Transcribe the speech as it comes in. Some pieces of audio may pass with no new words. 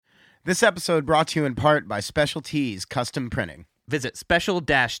This episode brought to you in part by Special Tees Custom Printing. Visit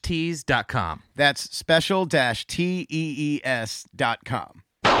special-tees.com. That's special-tees.com.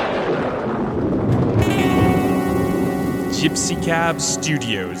 Gypsy Cab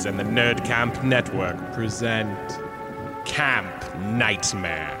Studios and the Nerd Camp Network present Camp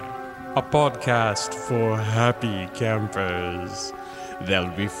Nightmare, a podcast for happy campers.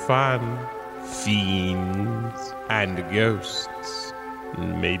 There'll be fun, fiends, and ghosts.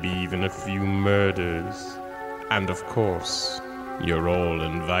 Maybe even a few murders. And of course, you're all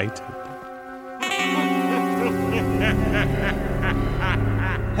invited.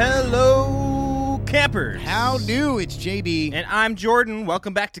 Hello, campers. How do? It's JB. And I'm Jordan.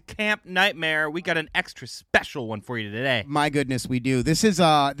 Welcome back to Camp Nightmare. We got an extra special one for you today. My goodness, we do. This is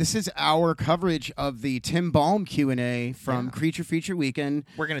our coverage of the Tim Balme Q&A from Creature Feature Weekend.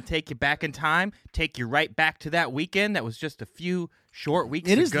 We're going to take you back in time, take you right back to that weekend that was just a few short weeks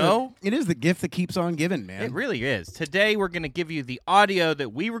ago. It is the gift that keeps on giving, man. It really is. Today, we're going to give you the audio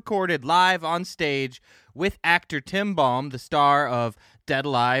that we recorded live on stage with actor Tim Balme, the star of Dead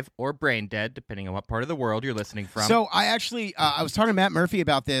Alive or Brain Dead, depending on what part of the world you're listening from. So I actually, I was talking to Matt Murphy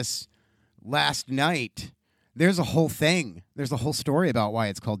about this last night. There's a whole thing. There's a whole story about why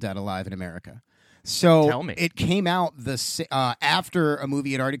it's called Dead Alive in America. So Tell me. It came out after a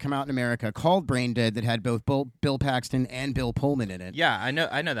movie had already come out in America called Brain Dead that had both Bill Paxton and Bill Pullman in it. Yeah, I know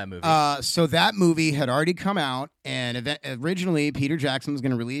that movie. So that movie had already come out, and originally Peter Jackson was going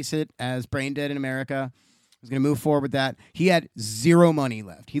to release it as Brain Dead in America. Was going to move forward with that. He had zero money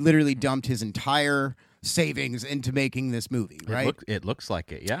left. He literally dumped his entire savings into making this movie, right? It looks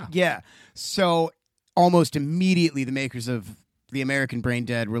like it, yeah. Yeah. So almost immediately the makers of the American Brain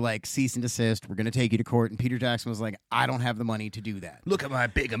Dead were like, cease and desist, we're going to take you to court. And Peter Jackson was like, I don't have the money to do that. Look at my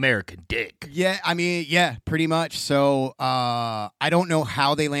big American dick. Yeah, I mean, yeah, pretty much. So I don't know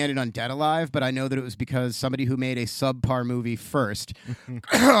how they landed on Dead Alive, but I know that it was because somebody who made a subpar movie first,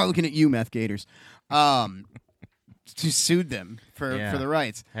 looking at you, meth gators, sued them for the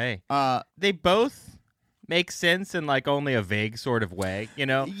rights. Hey, they both make sense in like only a vague sort of way, you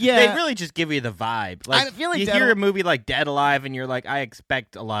know? Yeah. They really just give you the vibe. Like, I feel like you hear a movie like Dead Alive and you're like, I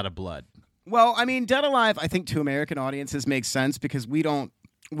expect a lot of blood. Well, I mean, Dead Alive, I think to American audiences makes sense because we don't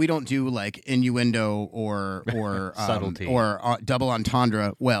do like innuendo or subtlety or double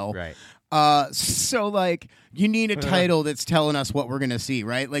entendre well. Right. So like you need a title that's telling us what we're gonna see,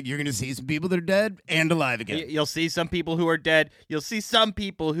 right? Like you're gonna see some people that are dead and alive again. You'll see some people who are dead. You'll see some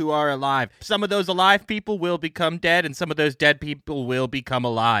people who are alive. Some of those alive people will become dead, and some of those dead people will become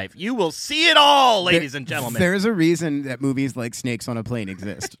alive. You will see it all, ladies and gentlemen. There's a reason that movies like Snakes on a Plane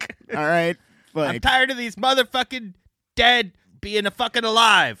exist. All right? Like, I'm tired of these motherfucking dead being a fucking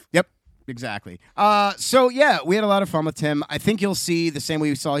alive. Yep. Exactly. So yeah, we had a lot of fun with Tim. I think you'll see the same way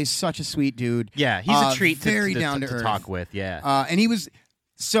we saw. He's such a sweet dude. Yeah, he's a treat very to down to earth. talk with. Yeah, and he was.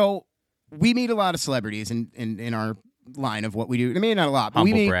 So we meet a lot of celebrities in our line of what we do. I mean, not a lot, but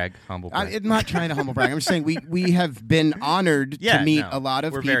humble we meet. Brag. I'm not trying to humble brag. I'm just saying we have been honored to meet a lot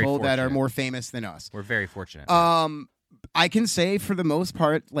of people that are more famous than us. We're very fortunate. I can say for the most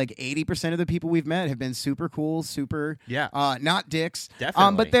part, like 80% of the people we've met have been super cool, super not dicks.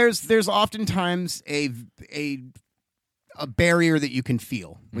 Definitely. But there's oftentimes a barrier that you can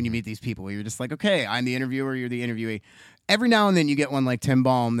feel when you meet these people where you're just like, okay, I'm the interviewer, you're the interviewee. Every now and then you get one like Tim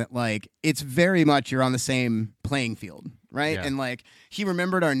Balme that like it's very much you're on the same playing field, right? Yeah. And like he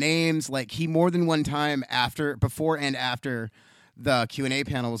remembered our names, like he more than one time before and after the Q&A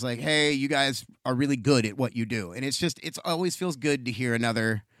panel was like, hey, you guys are really good at what you do. And it's always feels good to hear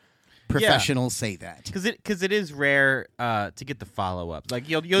another professional say that. Because it is rare to get the follow-up. Like,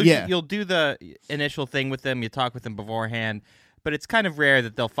 you'll do the initial thing with them, you talk with them beforehand, but it's kind of rare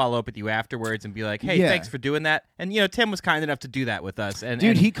that they'll follow up with you afterwards and be like, hey, thanks for doing that. And, Tim was kind enough to do that with us. And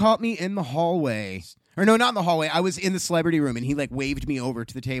he caught me in the hallway. Or no, not in the hallway. I was in the celebrity room, and he, like, waved me over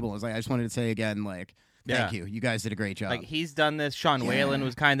to the table. I was like, I just wanted to say again, like, thank you. You guys did a great job. Like, he's done this. Sean Whalen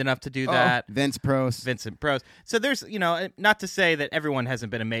was kind enough to do that. Vincent Prost. So there's, not to say that everyone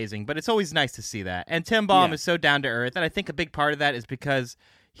hasn't been amazing, but it's always nice to see that. And Tim Balme is so down to earth, and I think a big part of that is because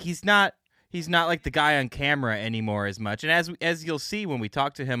he's not like the guy on camera anymore as much. And as you'll see when we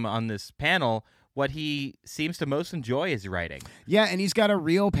talk to him on this panel, what he seems to most enjoy is writing. Yeah, and he's got a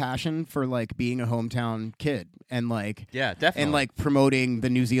real passion for like being a hometown kid and like definitely. And like promoting the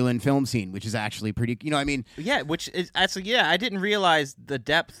New Zealand film scene, which is actually pretty, which is actually I didn't realize the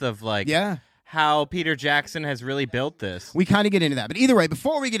depth of like how Peter Jackson has really built this. We kind of get into that. But either way,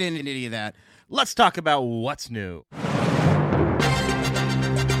 before we get into any of that, let's talk about what's new.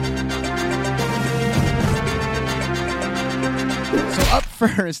 So up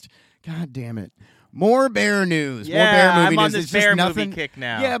first, God damn it. More bear news. Yeah, More bear movie I'm on news. this It's just bear nothing, movie kick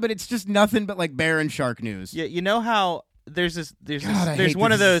now. Yeah, but it's just nothing but like bear and shark news. Yeah, you know how there's hate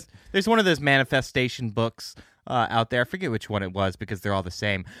one of this. those manifestation books out there. I forget which one it was because they're all the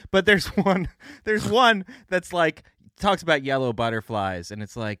same. But there's one that's like talks about yellow butterflies, and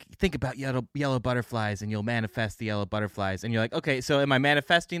it's like, think about yellow butterflies and you'll manifest the yellow butterflies. And you're like, okay, so am I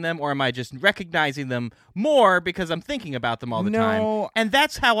manifesting them or am I just recognizing them more because I'm thinking about them all the time? And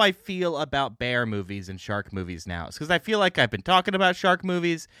that's how I feel about bear movies and shark movies now. It's because I feel like I've been talking about shark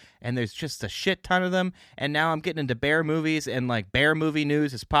movies and there's just a shit ton of them, and now I'm getting into bear movies, and like bear movie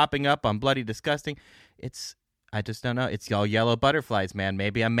news is popping up on Bloody Disgusting. I just don't know. It's all yellow butterflies, man.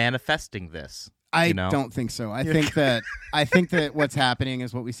 Maybe I'm manifesting this. I don't think so. I think that what's happening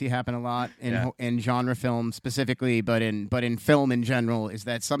is what we see happen a lot in genre film specifically, but in film in general, is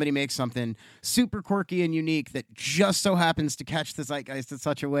that somebody makes something super quirky and unique that just so happens to catch the zeitgeist in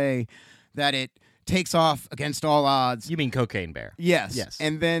such a way that it takes off against all odds. You mean Cocaine Bear? Yes.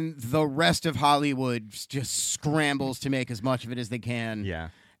 And then the rest of Hollywood just scrambles to make as much of it as they can. Yeah.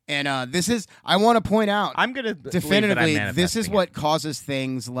 And I want to point out, I'm going to definitively, this is what causes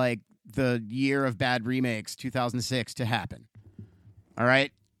things like the year of bad remakes, 2006, to happen. All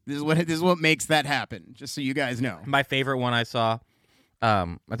right? This is what makes that happen, just so you guys know. My favorite one I saw, I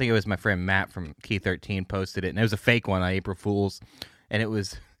think it was my friend Matt from Key 13 posted it, and it was a fake one on April Fool's, and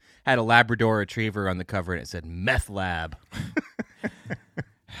it had a Labrador Retriever on the cover, and it said Meth Lab.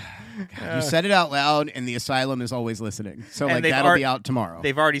 God, you said it out loud, and the asylum is always listening. So that'll be out tomorrow.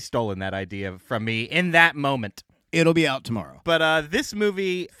 They've already stolen that idea from me in that moment. It'll be out tomorrow. But this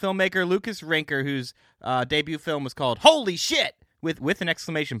movie, filmmaker Lucas Rinker, whose debut film was called Holy Shit! With an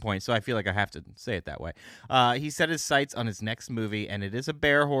exclamation point, so I feel like I have to say it that way. He set his sights on his next movie, and it is a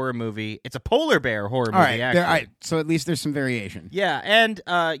bear horror movie. It's a polar bear horror movie, actually. All right, so at least there's some variation. Yeah, and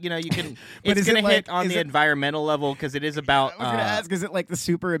you can. It's going to hit on the environmental level because it is about. I was going to ask, is it like the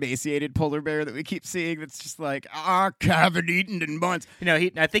super emaciated polar bear that we keep seeing? That's just like haven't eaten in months.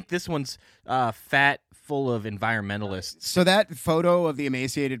 I think this one's fat, full of environmentalists. So that photo of the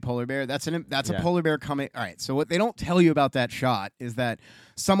emaciated polar bear, that's a polar bear coming. All right, so what they don't tell you about that shot is that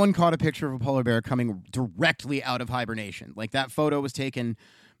someone caught a picture of a polar bear coming directly out of hibernation. Like, that photo was taken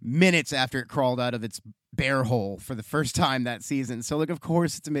minutes after it crawled out of its bear hole for the first time that season. So, like, of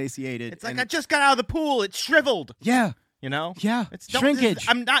course it's emaciated. It's like, I just got out of the pool. It's shriveled. Yeah. Yeah. It's shrinkage.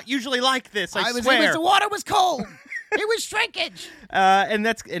 I'm not usually like this, I swear. The water was cold. It was shrinkage.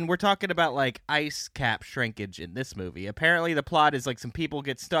 And we're talking about like ice cap shrinkage in this movie. Apparently the plot is like some people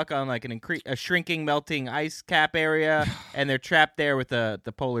get stuck on like a shrinking, melting ice cap area, and they're trapped there with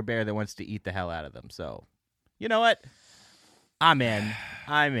the polar bear that wants to eat the hell out of them. So, you know what? I'm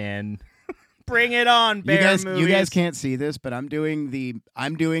in. Bring it on, bear movies. You guys can't see this, but I'm doing the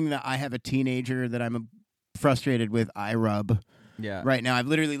I have a teenager that I'm frustrated with eye rub. Yeah. Right now, I've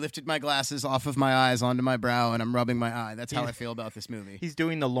literally lifted my glasses off of my eyes onto my brow, and I'm rubbing my eye. That's how I feel about this movie. He's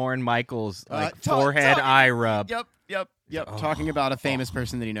doing the Lorne Michaels forehead eye rub. Yep. Oh. Talking about a famous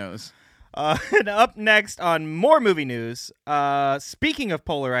person that he knows. And up next on more movie news, speaking of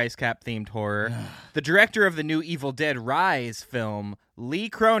polar ice cap themed horror, the director of the new Evil Dead Rise film, Lee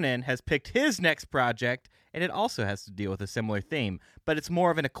Cronin, has picked his next project, and it also has to deal with a similar theme, but it's more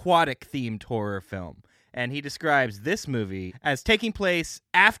of an aquatic themed horror film. And he describes this movie as taking place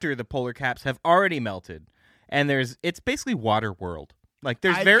after the polar caps have already melted. And it's basically Waterworld. Like,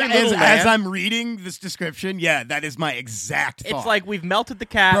 there's very little land. As I'm reading this description, that is my exact thought. It's like we've melted the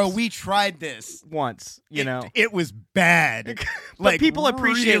caps. Bro, we tried this. Once, you know. It was bad. But people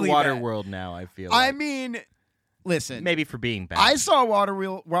appreciate really Waterworld now, I feel like. I mean, listen. Maybe for being bad. I saw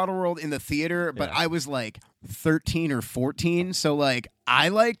Waterworld in the theater, but I was like 13 or 14. So, like, I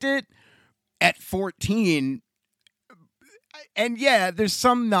liked it. At 14, and there's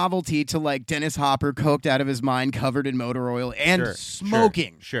some novelty to like Dennis Hopper coked out of his mind, covered in motor oil, and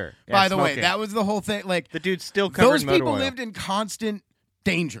smoking. Sure. Yeah, By the way, that was the whole thing. Like, the dude's still covered in motor oil. Those people lived in constant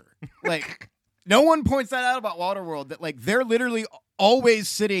danger. Like, no one points that out about Waterworld. That like they're literally always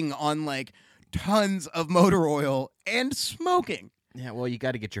sitting on like tons of motor oil and smoking. Yeah, well, you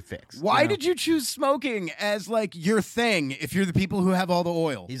got to get your fix. Why did you choose smoking as, like, your thing if you're the people who have all the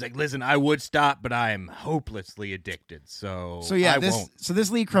oil? He's like, listen, I would stop, but I am hopelessly addicted, so I won't. So this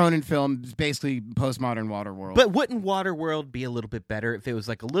Lee Cronin film is basically postmodern Waterworld. But wouldn't Waterworld be a little bit better if it was,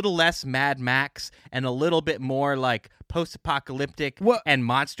 like, a little less Mad Max and a little bit more, like, post-apocalyptic Well, and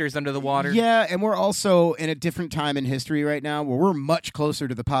monsters under the water. Yeah, and we're also in a different time in history right now where we're much closer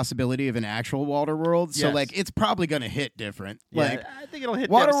to the possibility of an actual Waterworld. So, Yes. like, it's probably going to hit different. Yeah, Like, I think it'll hit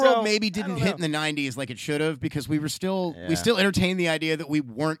Waterworld so, maybe I didn't don't hit know. in the 90s like it should have because we still entertained the idea that we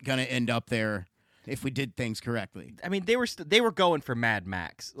weren't going to end up there if we did things correctly. I mean, they were going for Mad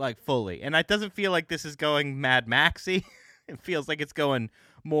Max, like, fully. And it doesn't feel like this is going Mad Maxy. It feels like it's going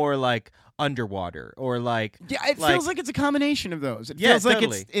more like underwater or like... Yeah, it feels like it's a combination of those. It Yeah, feels like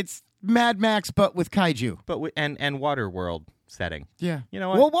totally. it's Mad Max but with kaiju. But and Waterworld setting. Yeah. You know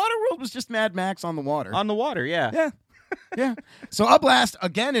what? Well, Waterworld was just Mad Max on the water. On the water, yeah. Yeah. Yeah. So up last,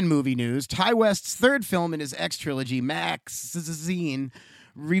 again in movie news, Ty West's third film in his X trilogy, Maxine,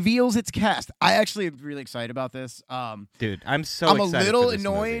 reveals its cast. I actually am really excited about this. Dude, I'm so I'm excited a little for this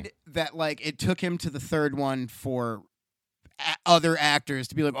annoyed movie. that like it took him to the third one for other actors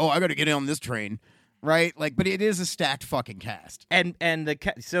to be like, oh, I got to get in on this train, right? Like, but it is a stacked fucking cast. And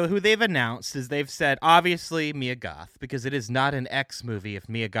so who they've announced is they've said obviously Mia Goth, because it is not an X movie if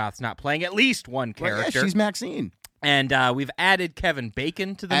Mia Goth's not playing at least one Well, character. yeah, she's Maxine And we've added Kevin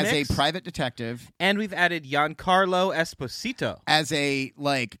Bacon to the as mix. a private detective, And we've added Giancarlo Esposito. as a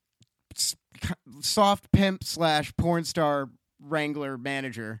like soft pimp / porn star wrangler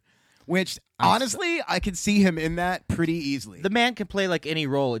manager, which honestly I could see him in that pretty easily. The man can play like any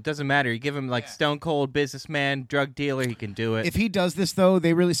role. It doesn't matter. You give him like stone cold businessman, drug dealer, he can do it. If he does this though,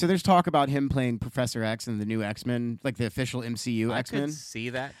 there's talk about him playing Professor X in the new X-Men, like the official MCU I X-Men. could see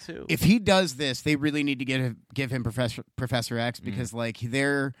that too. If he does this, they really need to give him Professor X because like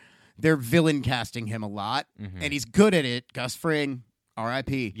they're villain casting him a lot, and he's good at it. Gus Fring,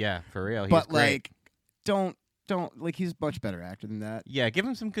 R.I.P. Yeah, for real. He's But great. like, don't like he's a much better actor than that. Yeah, give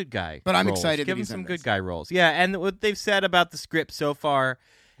him some good guy. But I'm roles. excited that Give him he's some in good this. guy roles. Yeah, and what they've said about the script so far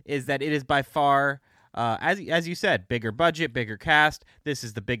is that it is by far, as you said, bigger budget, bigger cast. This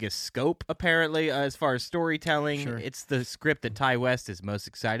is the biggest scope apparently as far as storytelling. Sure. It's the script that Ty West is most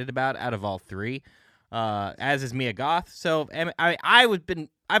excited about out of all three, as is Mia Goth. So I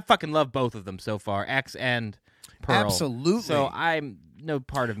fucking love both of them so far, X and Pearl. Absolutely. So I'm no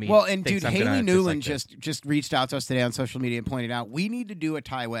part of me. Well, and thinks dude, I'm gonna Haley Newland dislike this. just reached out to us today on social media and pointed out we need to do a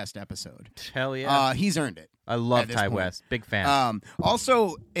Ty West episode. Hell yeah. He's earned it. I love at this Ty point. West. Big fan.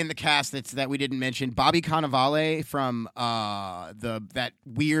 Also in the cast that we didn't mention, Bobby Cannavale from that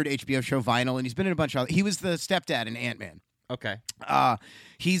weird HBO show Vinyl, and he's been in a bunch of. He was the stepdad in Ant-Man. Okay.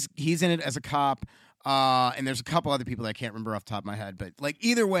 He's in it as a cop, and there's a couple other people that I can't remember off the top of my head, but like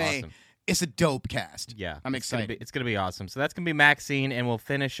either way, Awesome. it's a dope cast. Yeah. I'm it's gonna excited. It's going to be awesome. So that's going to be Maxine, and we'll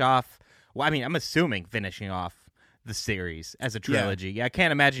finish off. Well, I mean, I'm assuming finishing off the series as a trilogy. Yeah, I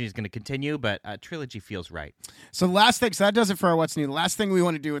can't imagine he's going to continue, but a trilogy feels right. So the last thing, so that does it for our What's New. The last thing we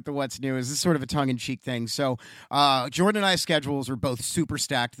want to do with the What's New is this sort of a tongue-in-cheek thing. So Jordan and I's schedules were both super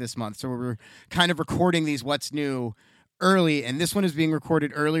stacked this month, so we're kind of recording these What's New early, and this one is being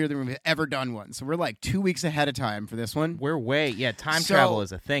recorded earlier than we've ever done one. So we're like 2 weeks ahead of time for this one. We're time So- travel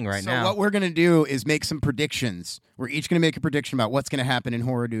is a thing right now. So what we're going to do is make some predictions. We're each going to make a prediction about what's going to happen in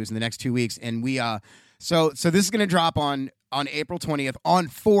horror news in the next 2 weeks, and we so this is going to drop on April 20th on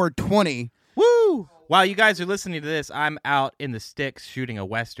 4/20. Woo! While you guys are listening to this, I'm out in the sticks shooting a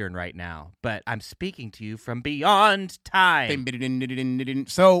Western right now, but I'm speaking to you from beyond time.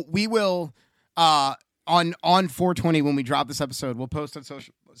 So we will on 4/20 when we drop this episode, we'll post on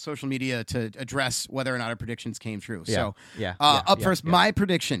social media to address whether or not our predictions came true. So first, my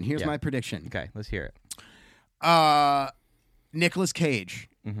prediction. Here's my prediction. Okay, let's hear it. Nicolas Cage,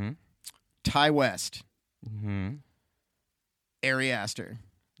 Ty West, Ari Aster,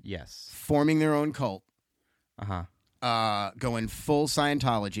 Yes. forming their own cult, Uh-huh. going full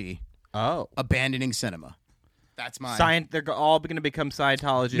Scientology, Oh. abandoning cinema. That's my They're all going to become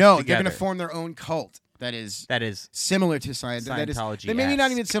Scientologists No, together. they're going to form their own cult that is similar to Scientology. They maybe not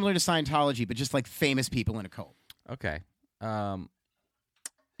even similar to Scientology, but just like famous people in a cult. Okay.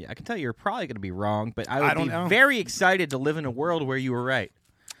 Yeah, I can tell you're probably going to be wrong, but I would don't be know. very excited to live in a world where you were right.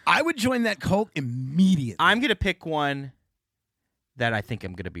 I would join that cult immediately. I'm going to pick one that I think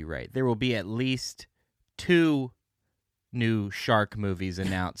I'm going to be right. There will be at least 2 new shark movies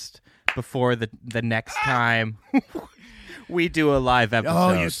announced before the next time we do a live episode.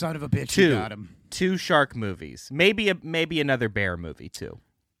 Oh, you son of a bitch! You got him. 2 shark movies. Maybe another bear movie too.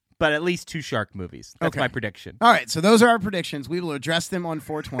 But at least 2 shark movies. That's Okay. my prediction. All right, so those are our predictions. We will address them on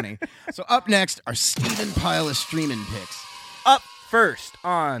 4/20. So up next are Steven Pile of streaming picks. Up first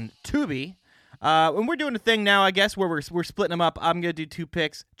on Tubi, And we're doing a thing now, I guess, where we're splitting them up. I'm going to do 2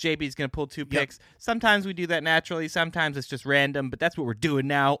 picks. JB's going to pull 2 picks. Sometimes we do that naturally. Sometimes it's just random, but that's what we're doing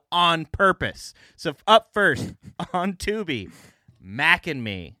now on purpose. So up first on Tubi, Mac and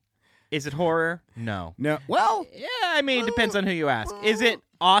Me. Is it horror? No. Well, yeah, I mean, it depends on who you ask. Is it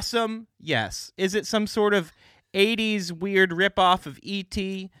awesome? Yes. Is it some sort of 80s weird ripoff of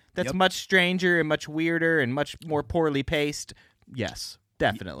E.T. that's much stranger and much weirder and much more poorly paced? Yes,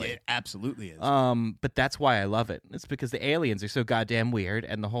 definitely. It absolutely is. But that's why I love it. It's because the aliens are so goddamn weird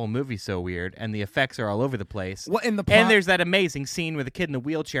and the whole movie's so weird and the effects are all over the place. Well, and there's that amazing scene where the kid in the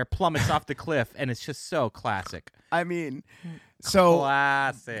wheelchair plummets off the cliff and it's just so classic. I mean, so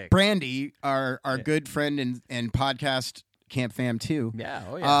classic. Brandy, our good friend and podcast Camp Fam too. Yeah,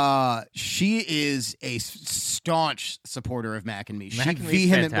 oh yeah. She is a staunch supporter of Mac and Me. She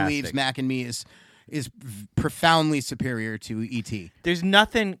vehemently believes Mac and Me is profoundly superior to E.T. There's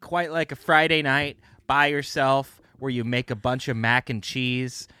nothing quite like a Friday night by yourself where you make a bunch of mac and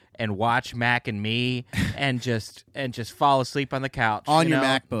cheese and watch Mac and Me and just fall asleep on the couch on your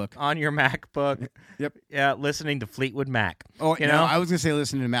MacBook. On your MacBook. Yep. Yeah, listening to Fleetwood Mac. Oh, you know? I was gonna say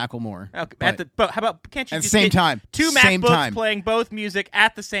listening to Macklemore. Okay, but how about can't you at the just same get time 2 same MacBooks time. playing both music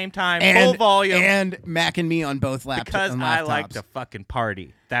at the same time, full volume, and Mac and Me on both laptops? Because I like to fucking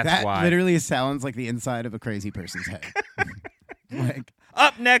party. That's that why. Literally sounds like the inside of a crazy person's head. Like,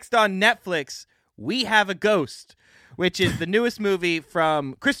 up next on Netflix, We Have a Ghost, which is the newest movie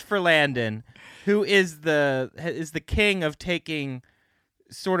from Christopher Landon, who is the king of taking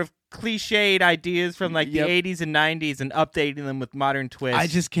sort of cliched ideas from like the 80s and 90s and updating them with modern twists. I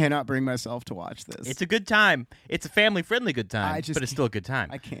just cannot bring myself to watch this. It's a good time. It's a family-friendly good time, but it's still a good time.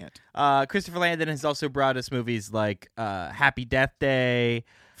 I can't. Christopher Landon has also brought us movies like Happy Death Day,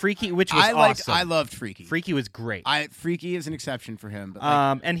 Freaky, which was awesome. I loved Freaky. Freaky was great. Freaky is an exception for him.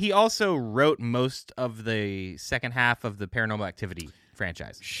 But and he also wrote most of the second half of the Paranormal Activity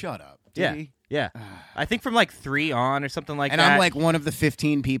franchise. Shut up. Did he? Yeah. I think from like 3 on or something like that. And I'm like one of the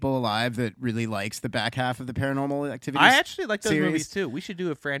 15 people alive that really likes the back half of the Paranormal Activity. I actually like those series. movies too. We should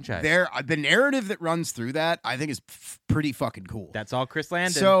do a franchise. The narrative that runs through that, I think, is pretty fucking cool. That's all Chris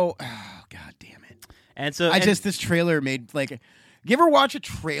Landon. So, god damn it. And so this trailer made like. You ever watch a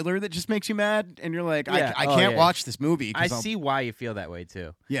trailer that just makes you mad and you're like, I can't watch this movie? I see why you feel that way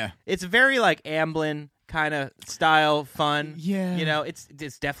too. Yeah. It's very like Amblin kind of style fun. Yeah. You know, it's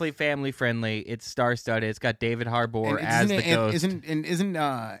definitely family friendly. It's star-studded. It's got David Harbour as the ghost. Isn't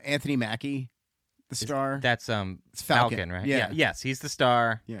Anthony Mackie the star? That's it's Falcon, right? Yeah. Yes, he's the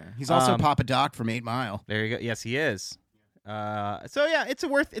star. Yeah. He's also Papa Doc from 8 Mile. There you go. Yes, he is. So yeah, it's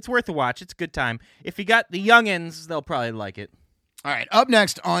worth a watch. It's a good time. If you got the youngins, they'll probably like it. All right, up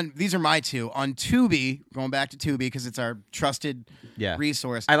next these are my 2 on Tubi. Going back to Tubi because it's our trusted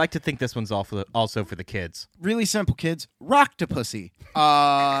resource. I like to think this one's also for the kids. Really simple, kids. Roctopussy.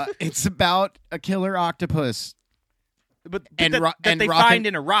 It's about a killer octopus, but they find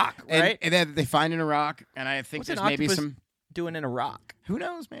in a rock, right? And that they find in a rock, and I think there's maybe some doing in a rock. Who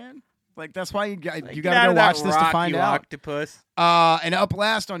knows, man? Like that's why you got to go watch this to find out. Octopus. And up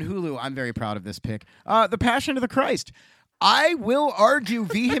last on Hulu, I'm very proud of this pick. The Passion of the Christ. I will argue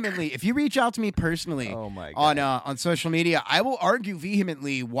vehemently if you reach out to me personally on social media. I will argue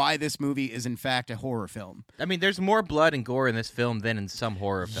vehemently why this movie is in fact a horror film. I mean, there's more blood and gore in this film than in some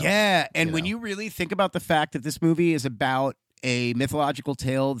horror films. Yeah, and when you really think about the fact that this movie is about a mythological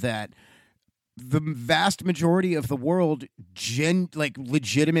tale that the vast majority of the world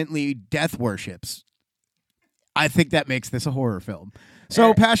legitimately death worships, I think that makes this a horror film.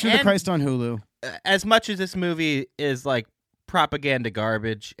 So, Passion of the Christ on Hulu. As much as this movie is like propaganda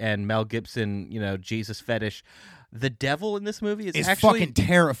garbage and Mel Gibson, Jesus fetish, the devil in this movie is actually fucking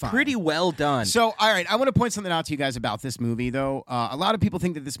terrifying. Pretty well done. So, all right, I want to point something out to you guys about this movie, though. A lot of people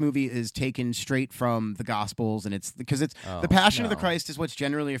think that this movie is taken straight from the Gospels, and it's the Passion of the Christ is what's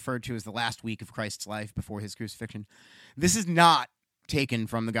generally referred to as the last week of Christ's life before his crucifixion. This is not taken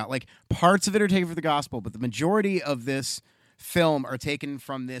from the Like parts of it are taken from the Gospel, but the majority of this film are taken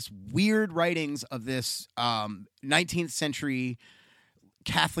from this weird writings of this 19th century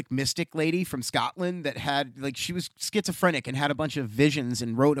Catholic mystic lady from Scotland that had she was schizophrenic and had a bunch of visions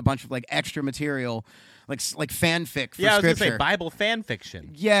and wrote a bunch of extra material like fanfic for I was scripture. gonna say Bible fan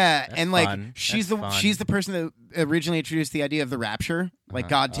fiction. Yeah, That's and fun. she's the person that originally introduced the idea of the rapture,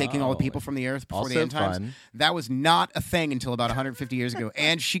 God taking all the people from the earth before the end times. Fun. That was not a thing until about 150 years ago,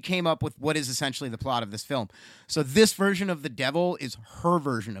 and she came up with what is essentially the plot of this film. So this version of the devil is her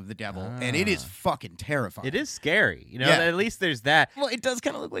version of the devil, and it is fucking terrifying. It is scary, At least there's that. Well, it does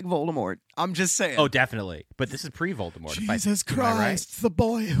kind of look like Voldemort. I'm just saying. Oh, definitely. But this is pre-Voldemort. Jesus Christ, the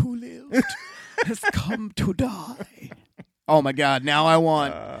boy who lived. has come to die. Oh my God! Now I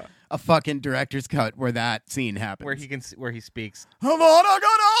want a fucking director's cut where that scene happens, where he speaks. He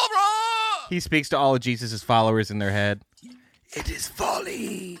He speaks to all of Jesus' followers in their head. It is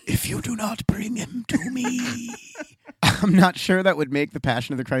folly if you do not bring him to me. I'm not sure that would make the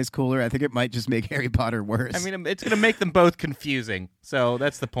Passion of the Christ cooler. I think it might just make Harry Potter worse. I mean, it's going to make them both confusing. So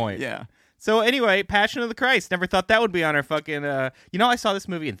that's the point. Yeah. So anyway, Passion of the Christ. Never thought that would be on our fucking... I saw this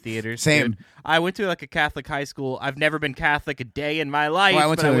movie in theaters. Same. Dude. I went to like a Catholic high school. I've never been Catholic a day in my life, Well, I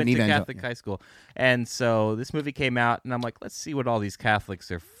went to Catholic high school. And so this movie came out, and I'm like, let's see what all these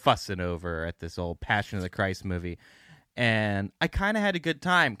Catholics are fussing over at this old Passion of the Christ movie. And I kind of had a good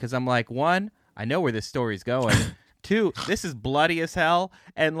time because I'm like, one, I know where this story's going. Two, this is bloody as hell,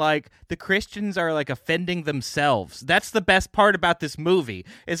 and like the Christians are like offending themselves. That's the best part about this movie.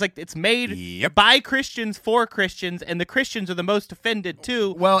 It's like it's made by Christians for Christians, and the Christians are the most offended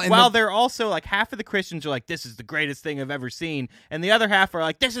too. Well, while they're also like half of the Christians are like, "This is the greatest thing I've ever seen," and the other half are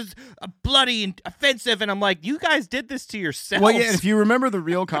like, "This is bloody and offensive." And I'm like, "You guys did this to yourselves." Well, yeah. If you remember, the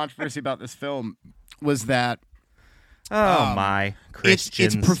real controversy about this film was that. My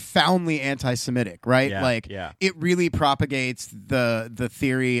Christians! It's profoundly anti-Semitic, right? It really propagates the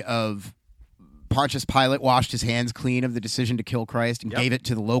theory of Pontius Pilate washed his hands clean of the decision to kill Christ and gave it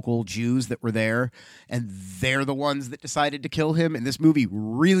to the local Jews that were there, and they're the ones that decided to kill him. And this movie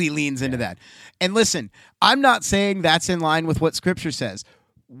really leans into that. And listen, I'm not saying that's in line with what Scripture says.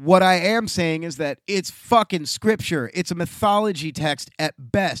 What I am saying is that it's fucking Scripture. It's a mythology text at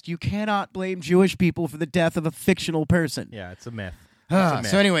best. You cannot blame Jewish people for the death of a fictional person. Yeah, it's a myth.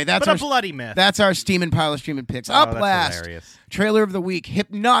 So anyway, that's a bloody myth. That's our Steamin' Pile of Streamin' Picks. Up last, hilarious. Trailer of the week,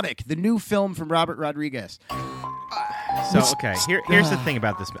 Hypnotic, the new film from Robert Rodriguez. Here's the thing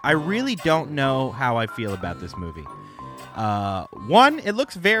about this. I really don't know how I feel about this movie. One, it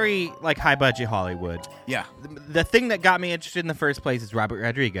looks very like high budget Hollywood. Yeah. The thing that got me interested in the first place is Robert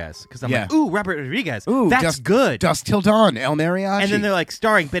Rodriguez, because I'm like, ooh, Robert Rodriguez, ooh, that's good. Dusk Till Dawn, El Mariachi. And then they're like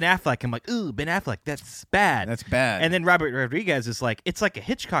starring Ben Affleck. I'm like, ooh, Ben Affleck, that's bad. That's bad. And then Robert Rodriguez is like, it's like a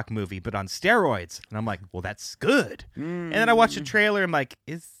Hitchcock movie but on steroids. And I'm like, well, that's good. And then I watched the trailer. I'm like,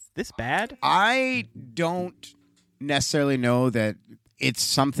 is this bad? I don't necessarily know that it's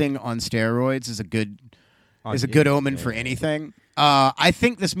something on steroids is a good omen for anything. I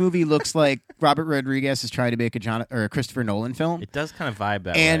think this movie looks like Robert Rodriguez is trying to make a Christopher Nolan film. It does kind of vibe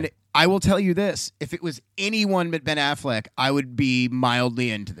that and way. I will tell you this: if it was anyone but Ben Affleck, I would be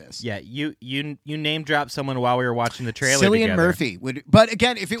mildly into this. Yeah, you name dropped someone while we were watching the trailer. Cillian Murphy would, but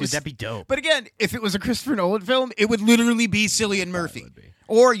again, if it was that'd be dope. But again, if it was a Christopher Nolan film, it would literally be Cillian Murphy.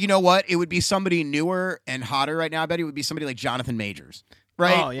 Or you know what? It would be somebody newer and hotter right now. I bet it would be somebody like Jonathan Majors,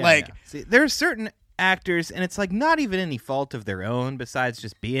 right? Oh, yeah, See, there are certain actors, and it's like not even any fault of their own besides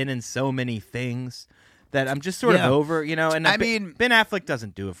just being in so many things that I'm just sort of over, you know. And I mean, Ben Affleck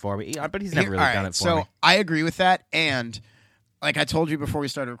doesn't do it for me, but he's never really done it for me. So I agree with that, and like I told you before we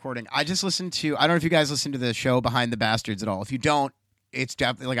started recording, I just listened to, I don't know if you guys listen to the show Behind the Bastards at all. If you don't, it's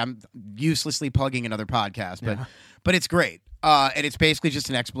definitely, like I'm uselessly plugging another podcast, but it's great. And it's basically just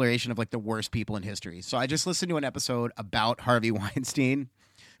an exploration of like the worst people in history. So I just listened to an episode about Harvey Weinstein.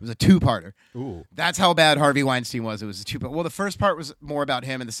 It was a two-parter. Ooh. That's how bad Harvey Weinstein was. It was a two-part. Well, the first part was more about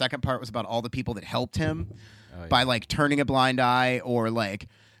him, and the second part was about all the people that helped him by like turning a blind eye or like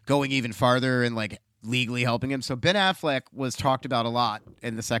going even farther and like legally helping him. So Ben Affleck was talked about a lot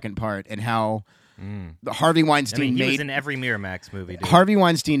in the second part, and how Harvey Weinstein he was in every Miramax movie. Dude. Harvey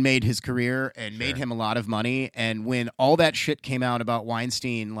Weinstein made his career and made him a lot of money. And when all that shit came out about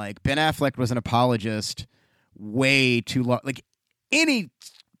Weinstein, like Ben Affleck was an apologist way too long. Like any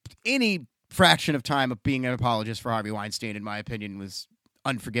fraction of time of being an apologist for Harvey Weinstein, in my opinion, was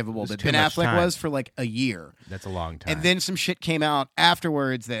unforgivable. But Ben Affleck was for like a year. That's a long time. And then some shit came out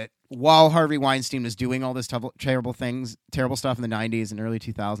afterwards that while Harvey Weinstein was doing all this terrible stuff in the 90s and early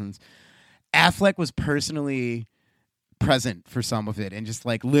 2000s, Affleck was personally present for some of it and just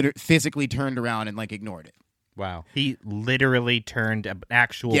like physically turned around and like ignored it. Wow. He literally turned an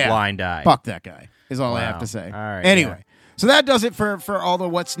actual blind eye. Fuck that guy is all I have to say. All right. Anyway. So that does it for all the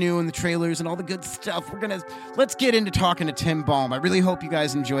what's new and the trailers and all the good stuff. Let's get into talking to Tim Balme. I really hope you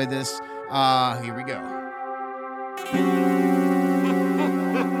guys enjoy this. Here we go.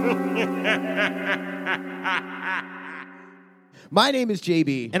 My name is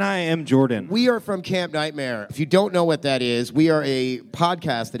JB. And I am Jordan. We are from Camp Nightmare. If you don't know what that is, we are a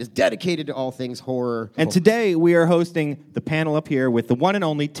podcast that is dedicated to all things horror. And today we are hosting the panel up here with the one and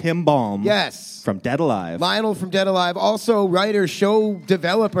only Tim Balme. Yes. From Dead Alive. Lionel from Dead Alive, also writer, show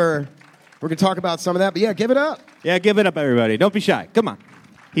developer. We're going to talk about some of that, but yeah, give it up. Yeah, give it up, everybody. Don't be shy. Come on.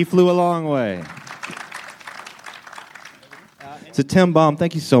 He flew a long way. So Tim Balme,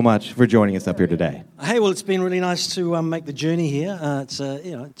 thank you so much for joining us up here today. Hey, well, it's been really nice to make the journey here.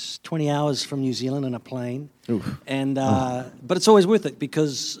 It's 20 hours from New Zealand in a plane, and but it's always worth it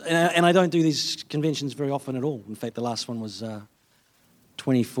because, and I don't do these conventions very often at all. In fact, the last one was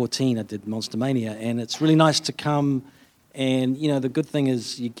 2014. I did Monster Mania, and it's really nice to come. And the good thing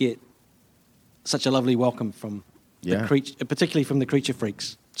is you get such a lovely welcome from the particularly from the creature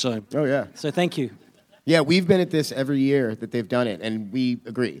freaks. So, so thank you. Yeah, we've been at this every year that they've done it, and we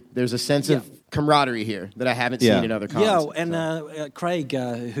agree. There's a sense of camaraderie here that I haven't seen in other cons. Yeah, and Craig,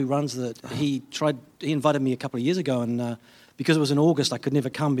 who runs he invited me a couple of years ago, and because it was in August, I could never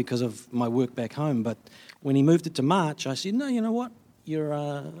come because of my work back home. But when he moved it to March, I said, no, you know what?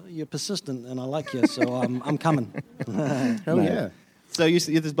 You're persistent, and I like you, so I'm coming. Hell yeah. So this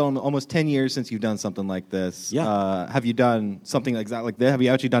has been almost 10 years since you've done something like this. Yeah. Have you done something like that? Have you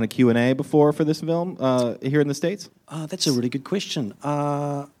actually done a Q&A before for this film here in the States? That's a really good question.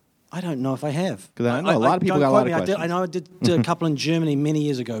 I don't know if I have. Because I know a lot of people got a lot of questions. I know I did a couple in Germany many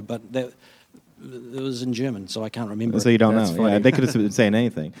years ago, but it was in German, so I can't remember. So you don't That's know. funny. Yeah, they could have been saying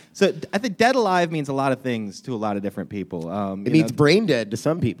anything. So I think Dead Alive means a lot of things to a lot of different people. It means brain dead to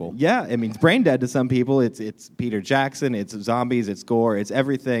some people. Yeah, it means brain dead to some people. It's Peter Jackson, it's zombies, it's gore, it's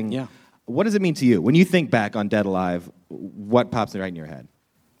everything. Yeah. What does it mean to you? When you think back on Dead Alive, what pops right in your head?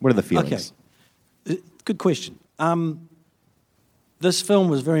 What are the feelings? Okay. Good question. This film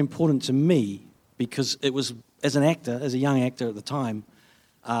was very important to me because it was, as an actor, as a young actor at the time,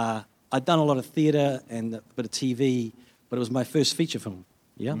 I'd done a lot of theatre and a bit of TV, but it was my first feature film.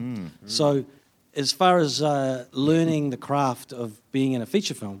 Yeah. So, as far as learning the craft of being in a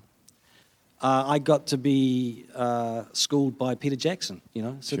feature film, I got to be schooled by Peter Jackson.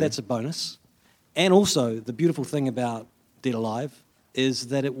 So that's a bonus. And also, the beautiful thing about Dead Alive is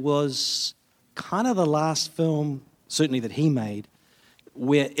that it was kind of the last film, certainly that he made,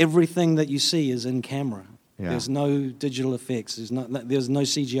 where everything that you see is in camera. Yeah. There's no digital effects. There's no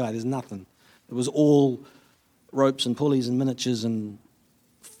CGI. There's nothing. It was all ropes and pulleys and miniatures and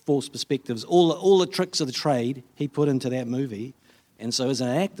false perspectives. All the tricks of the trade he put into that movie. And so as an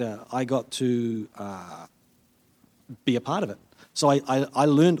actor, I got to be a part of it. So I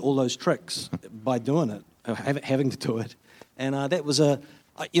learned all those tricks by doing it, having to do it. And that was I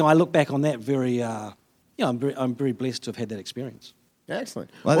look back on that very, I'm very blessed to have had that experience. Excellent.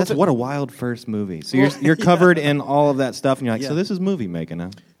 Well, what a wild first movie. So you're covered in all of that stuff, and you're like, so this is movie making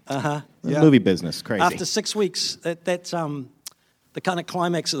now. Movie business, crazy. After 6 weeks, that's the kind of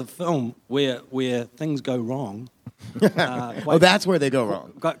climax of the film where things go wrong. That's where they go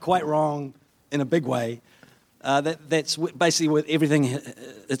wrong. Quite wrong in a big way. That's basically with everything.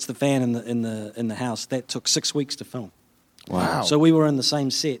 It's the fan in the house. That took 6 weeks to film. Wow. So we were in the same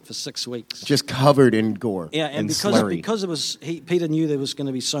set for 6 weeks. Just covered in gore. Yeah, and because it was Peter knew there was going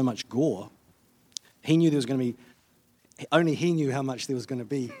to be so much gore. He knew there was going to be. Only he knew how much there was going to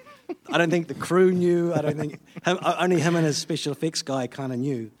be. I don't think the crew knew. I don't think only him and his special effects guy kind of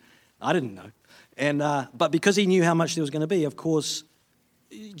knew. I didn't know, and but because he knew how much there was going to be, of course,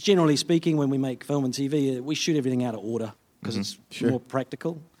 generally speaking, when we make film and TV, we shoot everything out of order because it's more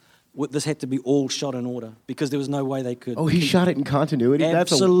practical. This had to be all shot in order because there was no way they could. Oh, he shot it in continuity?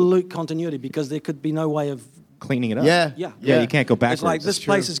 Absolute continuity because there could be no way of cleaning it up. Yeah. You can't go backwards. It's like this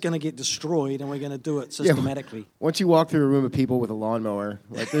place is going to get destroyed and we're going to do it systematically. Once you walk through a room of people with a lawnmower,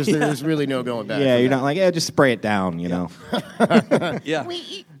 like there's really no going back. Yeah, you're not like, just spray it down, you know. Yeah.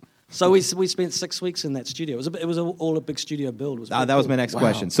 So we spent 6 weeks in that studio. It was all a big studio build. That was my next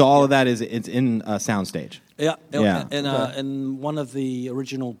question. So all of that it's in a soundstage. Yeah. And one of the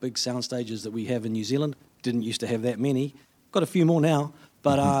original big sound stages that we have in New Zealand, didn't used to have that many. Got a few more now,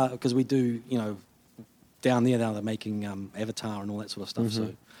 but because we do, down there now they're making Avatar and all that sort of stuff.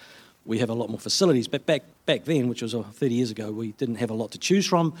 So we have a lot more facilities. But back then, which was 30 years ago, we didn't have a lot to choose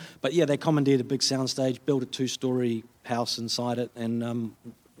from. But yeah, they commandeered a big sound stage, built a 2-story house inside it, and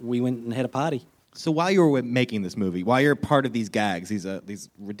we went and had a party. So while you were making this movie, while you're part of these gags, these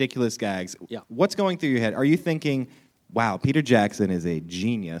ridiculous gags, what's going through your head? Are you thinking, wow, Peter Jackson is a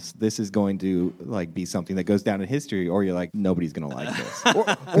genius. This is going to be something that goes down in history, or you're like, nobody's going to like this.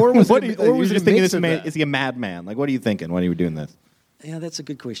 or was what it, or was it just a thinking mix this of man that? is he a madman? Like, what are you thinking when you were doing this? Yeah, that's a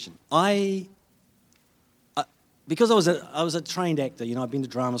good question. Because I was a trained actor, I've been to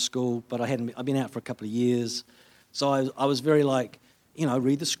drama school, but I've been out for a couple of years, so I was very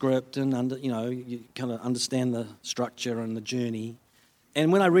read the script and you kind of understand the structure and the journey.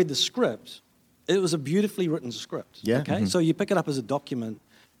 And when I read the script, it was a beautifully written script. Yeah. Okay. So you pick it up as a document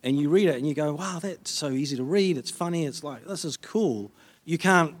and you read it and you go, wow, that's so easy to read. It's funny. It's like, this is cool. you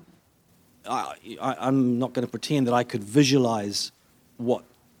can't. I'm not going to pretend that I could visualize what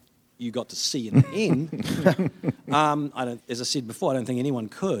you got to see in the end. I don't, as I said before, I don't think anyone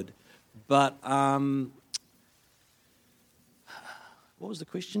could. But what was the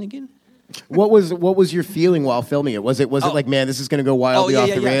question again? What was your feeling while filming it? Was it like, man, this is going to go wildly off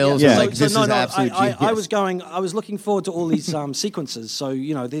the rails? Yeah. Or like, this is absolute genius? I was looking forward to all these sequences. So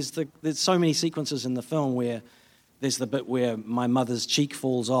there's so many sequences in the film where there's the bit where my mother's cheek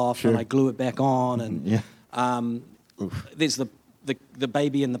falls off and I glue it back on, and there's the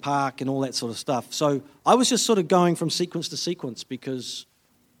baby in the park and all that sort of stuff. So I was just sort of going from sequence to sequence because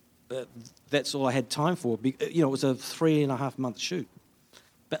that's all I had time for. It was a 3.5 month shoot.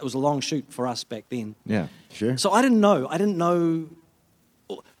 It was a long shoot for us back then. Yeah, sure. So I didn't know.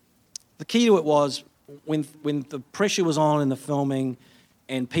 The key to it was when the pressure was on in the filming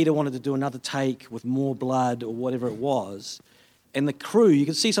and Peter wanted to do another take with more blood or whatever it was, and the crew, you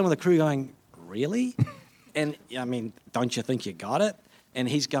could see some of the crew going, really? And, I mean, don't you think you got it? And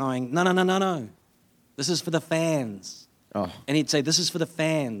he's going, no. This is for the fans. Oh. And he'd say, this is for the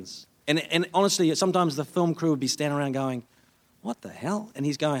fans. And honestly, sometimes the film crew would be standing around going, what the hell? And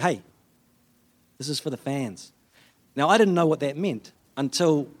he's going, hey, this is for the fans. Now, I didn't know what that meant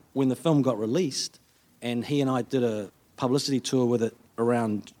until when the film got released and he and I did a publicity tour with it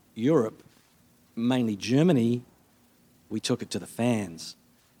around Europe, mainly Germany. We took it to the fans.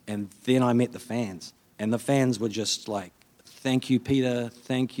 And then I met the fans. And the fans were just like, thank you, Peter,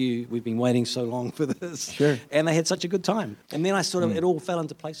 thank you. We've been waiting so long for this. Sure. And they had such a good time. And then it all fell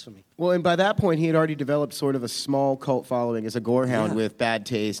into place for me. Well, and by that point, he had already developed sort of a small cult following as a gorehound with Bad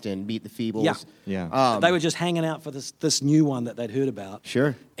Taste and Meet the Feebles. Yeah. They were just hanging out for this new one that they'd heard about.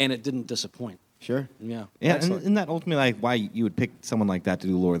 Sure. And it didn't disappoint. Sure. Yeah. Yeah, and isn't that ultimately like why you would pick someone like that to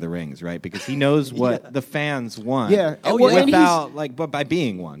do Lord of the Rings, right? Because he knows what the fans want. Yeah. Without but by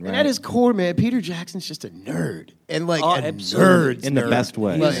being one, right? And at his core, man, Peter Jackson's just a nerd. And like a absolutely. nerd. In the best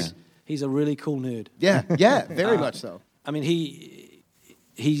way. He's a really cool nerd. Yeah, very much so. I mean,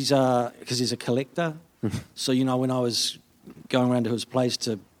 he's because he's a collector. So, when I was going around to his place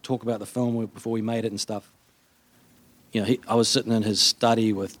to talk about the film before we made it and stuff, I was sitting in his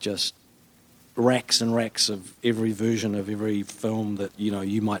study with just racks and racks of every version of every film that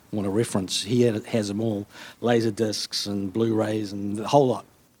you might want to reference. He has them all, laser discs and Blu-rays and the whole lot.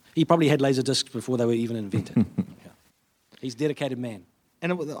 He probably had laser discs before they were even invented. He's a dedicated man.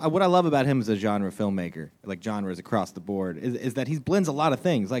 And what I love about him as a genre filmmaker, like genres across the board, is that he blends a lot of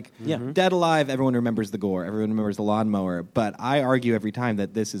things. Like Dead Alive, everyone remembers the gore, everyone remembers the lawnmower, but I argue every time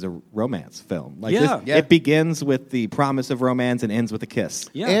that this is a romance film. Like it begins with the promise of romance and ends with a kiss.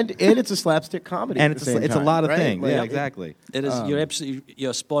 Yeah. And it's a slapstick comedy. And it's a lot of things. Like, yeah, exactly. It is.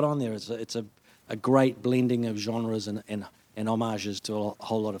 You're spot on there. It's a great blending of genres and homages to a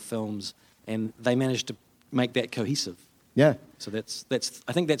whole lot of films, and they managed to make that cohesive. Yeah. So that's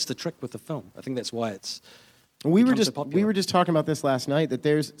I think that's the trick with the film. I think that's why it's we were just talking about this last night, that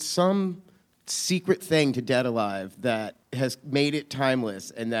there's some secret thing to Dead Alive that has made it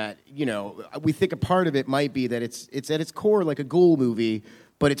timeless, and that we think a part of it might be that it's at its core like a ghoul movie,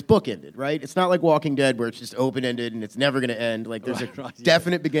 but it's bookended, right? It's not like Walking Dead where it's just open-ended and it's never going to end. Like there's a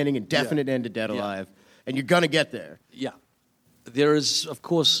definite beginning and definite end to Dead Alive, and you're going to get there. Yeah. There is, of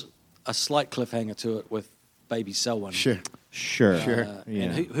course, a slight cliffhanger to it with Baby Selwyn. Sure.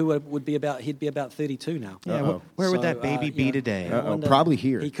 And who would be about? He'd be about 32 now. Yeah. Where would that baby be today? Probably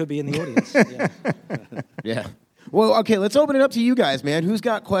here. He could be in the audience. Yeah. Well, okay. Let's open it up to you guys, man. Who's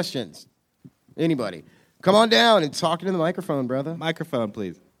got questions? Anybody? Come on down and talk into the microphone, brother. Microphone,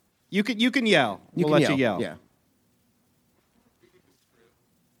 please. You can yell. We'll let you yell. Yeah.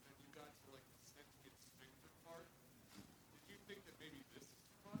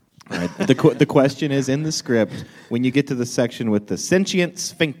 Right. The question is in the script, when you get to the section with the sentient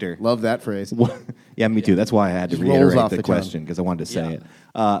sphincter. Love that phrase. Yeah, me too. That's why I had to reiterate the question, because I wanted to say it.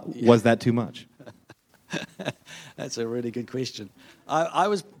 Was that too much? That's a really good question. I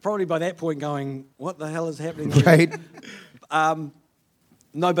was probably by that point going, what the hell is happening? Right.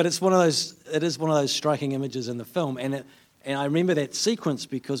 No, but it's one of those. It is one of those striking images in the film, and I remember that sequence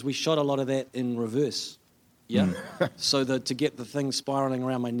because we shot a lot of that in reverse. Yeah. So to get the thing spiraling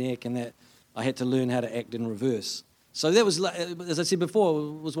around my neck and that, I had to learn how to act in reverse. So that was, as I said before,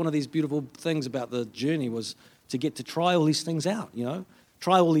 was one of these beautiful things about the journey, was to get to try all these things out,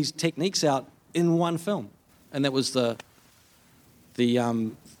 try all these techniques out in one film. And that was the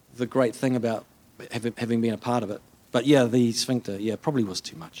great thing about having been a part of it. But yeah, the sphincter, probably was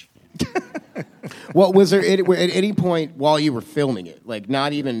too much. What was there at any point while you were filming it, like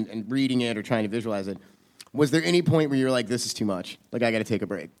not even reading it or trying to visualize it, Was there any point where you were like, "This is too much. Like, I got to take a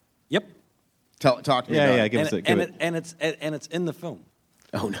break"? Yep. Talk to me about it. Give us a And it's in the film.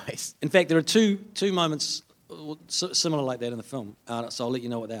 Oh, nice. In fact, there are two moments similar like that in the film, so I'll let you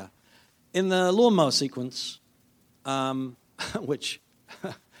know what they are. In the lawnmower sequence, which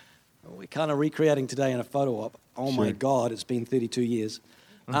we're kind of recreating today in a photo op. Oh, my God, it's been 32 years.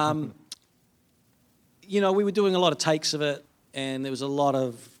 We were doing a lot of takes of it, and there was a lot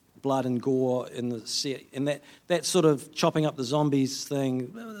of blood and gore in the set. And that sort of chopping up the zombies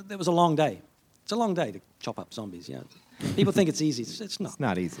thing, that was a long day. It's a long day to chop up zombies, People think it's easy. It's not. It's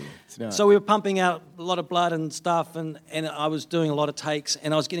not easy. It's not. So we were pumping out a lot of blood and stuff, and I was doing a lot of takes,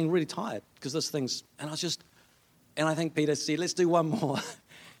 and I was getting really tired because this thing's... And I think Peter said, let's do one more.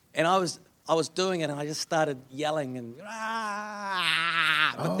 And I was doing it, and I just started yelling, and...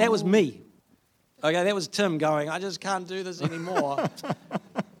 But that was me. Okay, that was Tim going, I just can't do this anymore.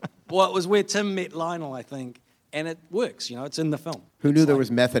 Well, it was where Tim met Lionel, I think. And it works, it's in the film. Who knew there was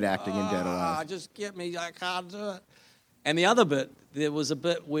method acting in Dead Alive? Just get me, I can't do it. And the other bit, there was a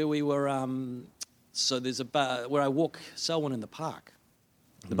bit where we were, so there's a bar where I walk Selwyn in the park,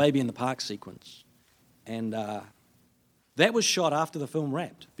 the baby in the park sequence. And that was shot after the film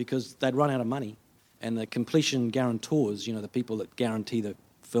wrapped because they'd run out of money. And the completion guarantors, the people that guarantee the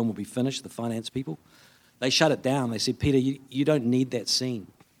film will be finished, the finance people, they shut it down. They said, Peter, you don't need that scene.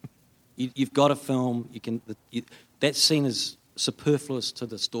 You've got a film. That scene is superfluous to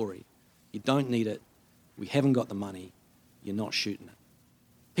the story. You don't need it. We haven't got the money. You're not shooting it.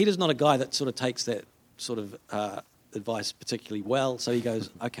 Peter's not a guy that sort of takes that sort of advice particularly well, so he goes,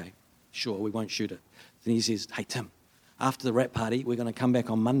 okay, sure, we won't shoot it. Then he says, hey, Tim, after the wrap party, we're going to come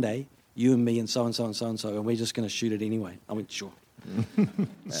back on Monday, you and me and so-and-so and so-and-so, and we're just going to shoot it anyway. I went, sure.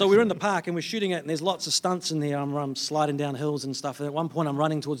 So we're in the park and we're shooting it, and there's lots of stunts in there. I'm sliding down hills and stuff, and at one point I'm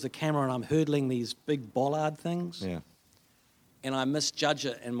running towards the camera and I'm hurdling these big bollard things. Yeah. And I misjudge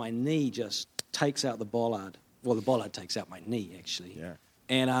it, and my knee just takes out the bollard. Well, the bollard takes out my knee, actually. Yeah.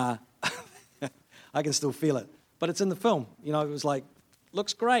 And I can still feel it. But it's in the film. It was like,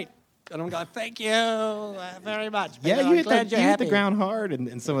 looks great. And I'm going, thank you very much. Yeah, I'm you glad hit you're the happy. ground hard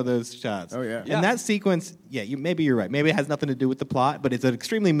in some of those shots. Oh, yeah. And that sequence, maybe you're right. Maybe it has nothing to do with the plot, but it's an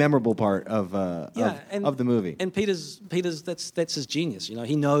extremely memorable part of the movie. And Peter's that's his genius.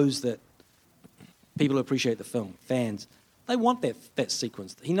 He knows that people who appreciate the film, fans, they want that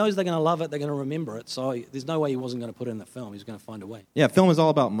sequence. He knows they're going to love it, they're going to remember it, so there's no way he wasn't going to put it in the film. He's going to find a way. Yeah, film is all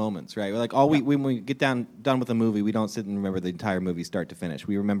about moments, right? Like when we get done with a movie, we don't sit and remember the entire movie start to finish.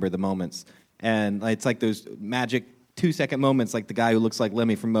 We remember the moments. And it's like those magic 2-second moments, like the guy who looks like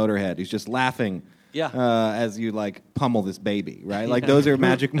Lemmy from Motorhead, who's just laughing as you pummel this baby, right? Like those are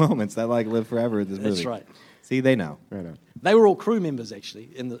magic moments that live forever in this movie. That's right. See, they know. Right on. They were all crew members, actually,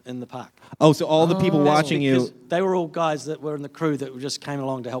 in the park. Oh, so all the people watching you... They were all guys that were in the crew that just came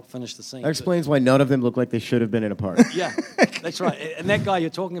along to help finish the scene. That explains why none of them look like they should have been in a park. Yeah, that's right. And that guy you're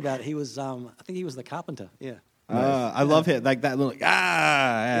talking about, he was, I think he was the carpenter, yeah. I love it. Like that little,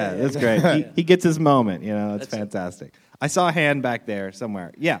 that's great. He gets his moment, it's fantastic. I saw a hand back there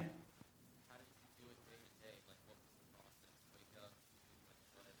somewhere. Yeah.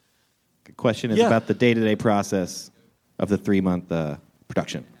 The question is about the day-to-day process of the 3-month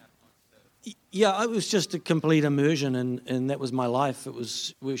production. Yeah, it was just a complete immersion, and that was my life.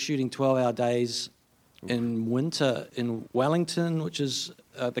 We were shooting 12-hour days in winter in Wellington, which is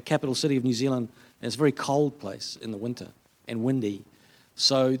the capital city of New Zealand, and it's a very cold place in the winter and windy.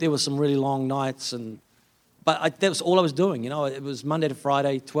 So there were some really long nights, but that was all I was doing. It was Monday to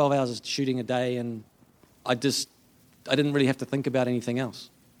Friday, 12 hours of shooting a day, and I didn't really have to think about anything else.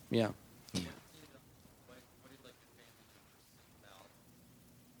 Yeah.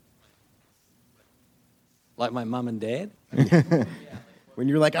 Like my mum and dad? When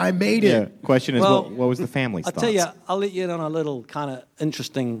you're like, I made it. Yeah. Question is, what was the family's thoughts? I'll tell you, I'll let you in on a little kind of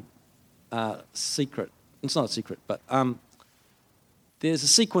interesting secret. It's not a secret, but there's a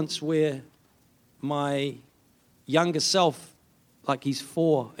sequence where my younger self, like he's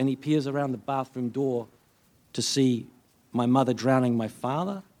 4, and he peers around the bathroom door to see my mother drowning my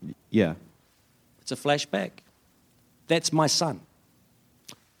father. Yeah. It's a flashback. That's my son.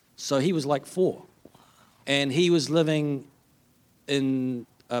 So he was like 4. And he was living in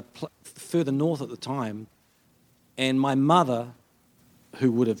further north at the time. And my mother,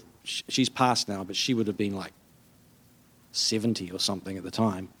 who would have, she's passed now, but she would have been like 70 or something at the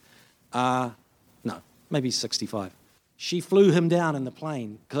time. No, maybe 65. She flew him down in the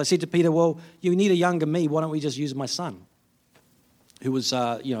plane. Because I said to Peter, well, you need a younger me. Why don't we just use my son? Who was,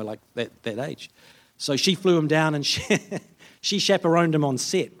 like that age. So she flew him down and she chaperoned him on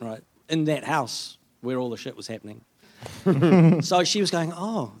set, right, in that house. where all the shit was happening. So she was going,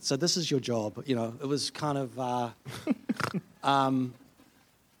 oh, so this is your job. You know, it was kind of, oh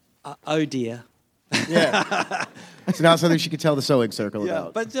dear. Yeah. It's not something she could tell the sewing circle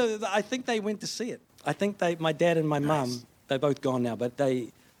about. But I think they went to see it. I think my dad and my mum, they're both gone now, but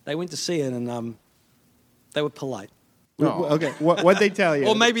they went to see it and they were polite. Oh. Okay, what'd they tell you?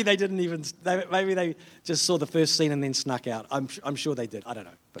 Or maybe they didn't even. Maybe they just saw the first scene and then snuck out. I'm sure they did. I don't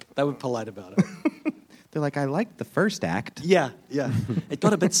know, but they were polite about it. They're like, I liked the first act. Yeah. It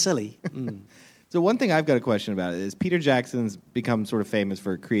got a bit silly. So one thing I've got a question about is Peter Jackson's become sort of famous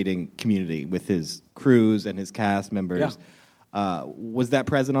for creating community with his crews and his cast members. Yeah. Was that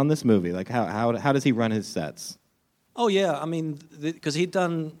present on this movie? Like, how does he run his sets? Oh yeah, I mean, because he'd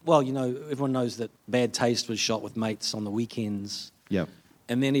done well. You know, everyone knows that Bad Taste was shot with mates on the weekends. Yeah.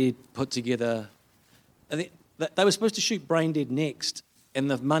 And then he put together. I think they were supposed to shoot Brain Dead next, and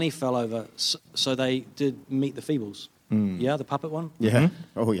the money fell over, so they did Meet the Feebles. Yeah, the puppet one. Yeah.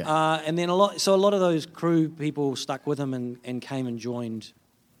 Oh yeah. And then a lot of those crew people stuck with him and came and joined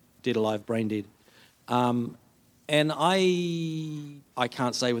Dead Alive, Brain Dead. And I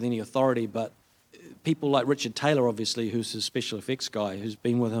can't say with any authority, but people like Richard Taylor, obviously, who's his special effects guy, who's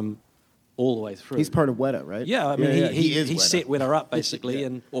been with him all the way through. He's part of Weta, right? Yeah, I mean, he Weta. set Weta up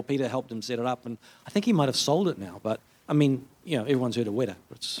basically, or Peter helped him set it up, and I think he might have sold it now. But I mean, you know, everyone's heard of Weta.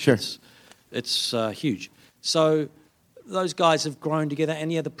 It's huge. So those guys have grown together,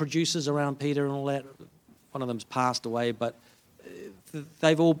 and the producers around Peter and all that. One of them's passed away, but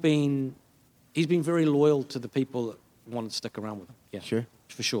they've all been. He's been very loyal to the people that wanted to stick around with him. Yeah, Sure.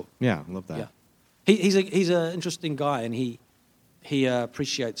 For sure. Yeah, I love that. Yeah. He's an interesting guy, and he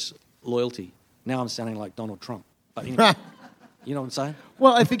appreciates loyalty. Now I'm sounding like Donald Trump, but anyway, you know what I'm saying?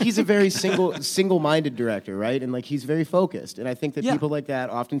 Well, I think he's a very single-minded director, right? And like he's very focused, and I think that people like that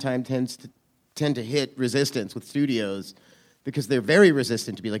oftentimes tend to hit resistance with studios because they're very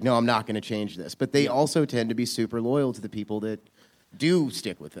resistant to be like, no, I'm not going to change this. But they also tend to be super loyal to the people that do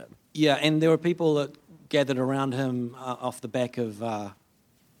stick with him. Yeah, and there were people that gathered around him off the back of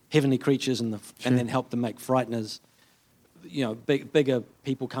Heavenly Creatures and then helped them make Frighteners. You know, bigger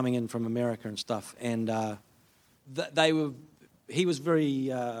people coming in from America and stuff, and he was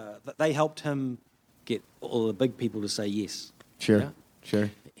very. They helped him get all the big people to say yes. Sure.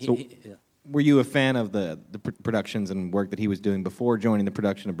 Were you a fan of the productions and work that he was doing before joining the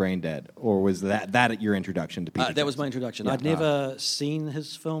production of Brain Dead, or was that your introduction to Peter Jackson? That was my introduction. Yeah. I'd never seen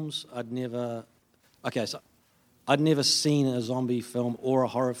his films. I'd never seen a zombie film or a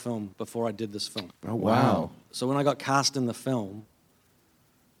horror film before I did this film. Oh, wow. So when I got cast in the film,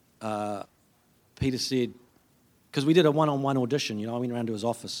 Peter said, because we did a one-on-one audition, you know, I went around to his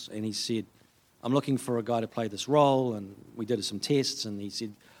office and he said, I'm looking for a guy to play this role, and we did some tests, and he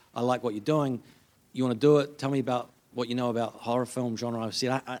said, I like what you're doing. You want to do it? Tell me about what you know about horror film genre. I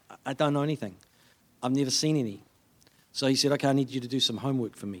said, I don't know anything. I've never seen any. So he said, okay, I need you to do some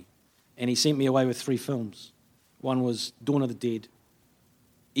homework for me. And he sent me away with 3 films. One was Dawn of the Dead,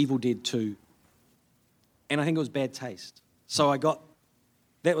 Evil Dead 2, and I think it was Bad Taste. So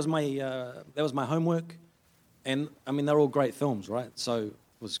that was my homework, and I mean they're all great films, right? So it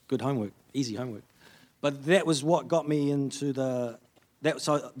was good homework, easy homework. But that was what got me into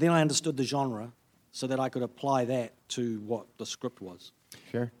so then I understood the genre, so that I could apply that to what the script was.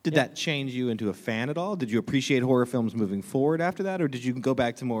 Sure. Did that change you into a fan at all? Did you appreciate horror films moving forward after that, or did you go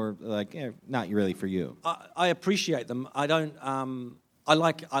back to more like not really for you? I appreciate them. I don't. I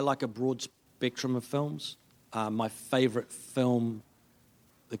like a broad spectrum of films. My favorite film,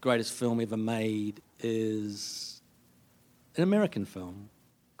 the greatest film ever made, is an American film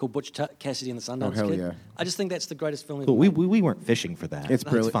called Butch Cassidy and the Sundance hell Kid. yeah. I just think that's the greatest film ever Cool. made. We weren't fishing for that. It's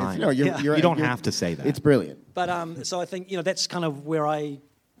brilliant. That's fine. You don't have to say that. It's brilliant. But so I think that's kind of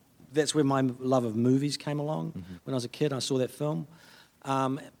that's where my love of movies came along. When I was a kid, I saw that film.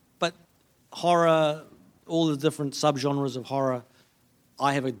 But horror, all the different subgenres of horror,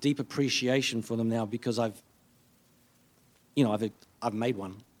 I have a deep appreciation for them now because I've made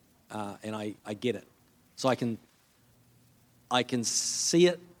one, and I get it. So I can see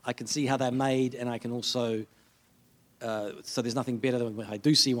it. I can see how they're made, and I can also. So there's nothing better than when I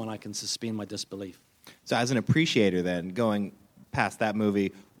do see one, I can suspend my disbelief. So as an appreciator then, going past that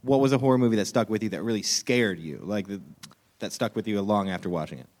movie, what was a horror movie that stuck with you that really scared you, like that stuck with you long after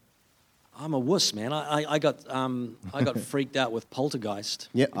watching it? I'm a wuss, man. I got freaked out with Poltergeist.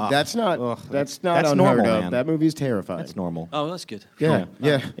 Yeah, that's not that's unheard normal, of. man. That movie's terrifying. That's normal. Oh, that's good. Yeah.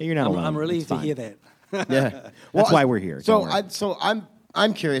 You're not alone. I'm relieved It's to fine. hear that. Yeah. That's why we're here. So Don't worry.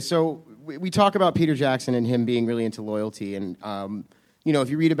 I'm curious. So we talk about Peter Jackson and him being really into loyalty, and if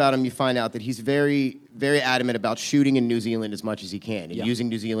you read about him, you find out that he's very, very adamant about shooting in New Zealand as much as he can and using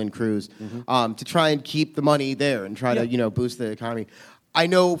New Zealand crews to try and keep the money there and try to, boost the economy. I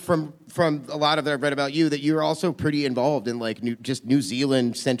know from a lot of that I've read about you that you're also pretty involved in like New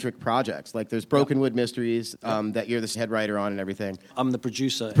Zealand centric projects. Like there's Brokenwood Mysteries that you're the head writer on and everything. I'm the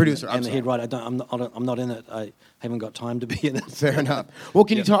producer and the head writer. I'm not in it. I haven't got time to be in it. Fair enough. Well,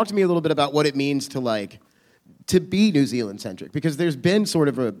 can you talk to me a little bit about what it means to be New Zealand centric? Because there's been sort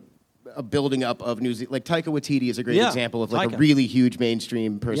of a building up of New Zealand. Like Taika Waititi is a great example of like a really huge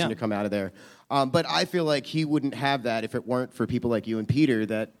mainstream person to come out of there. But I feel like he wouldn't have that if it weren't for people like you and Peter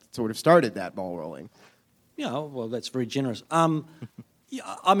that sort of started that ball rolling. Yeah, well, that's very generous. I'm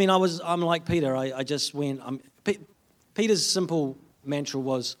like Peter. I just went. Peter's simple mantra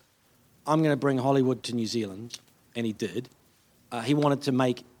was, I'm going to bring Hollywood to New Zealand, and he did. He wanted to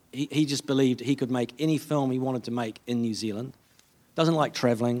make. He just believed he could make any film he wanted to make in New Zealand. Doesn't like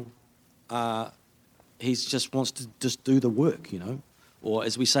traveling. He just wants to just do the work, Or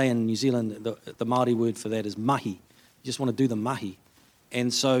as we say in New Zealand, the Māori word for that is mahi. You just want to do the mahi.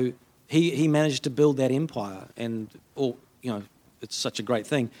 And so he managed to build that empire, and it's such a great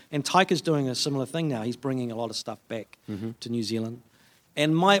thing. And Taika's doing a similar thing now. He's bringing a lot of stuff back to New Zealand.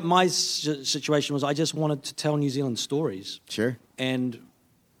 And my situation was I just wanted to tell New Zealand stories. Sure. And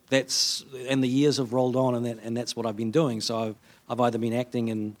the years have rolled on, and that's what I've been doing. So I've either been acting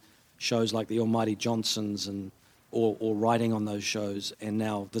in shows like The Almighty Johnsons or writing on those shows, and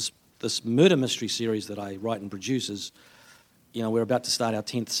now this murder mystery series that I write and produce is, we're about to start our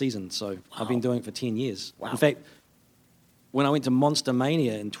 10th season. So I've been doing it for 10 years. Wow. In fact, when I went to Monster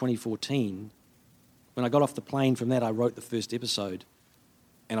Mania in 2014, when I got off the plane from that, I wrote the first episode,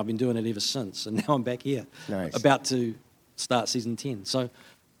 and I've been doing it ever since. And now I'm back here, about to start season 10. So,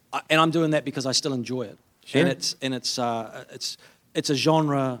 and I'm doing that because I still enjoy it. Sure. And it's a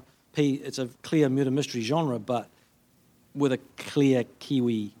genre. It's a clear murder mystery genre, but with a clear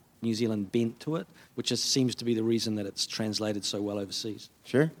Kiwi New Zealand bent to it, which seems to be the reason that it's translated so well overseas.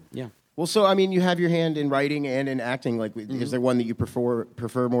 Sure. Yeah. Well, so you have your hand in writing and in acting. Like, is there one that you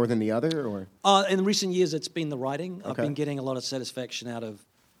prefer more than the other, or? In recent years, it's been the writing. Okay. I've been getting a lot of satisfaction out of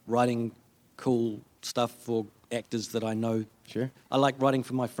writing cool stuff for actors that I know. Sure. I like writing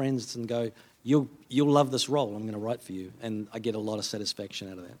for my friends and go, you'll love this role. I'm going to write for you, and I get a lot of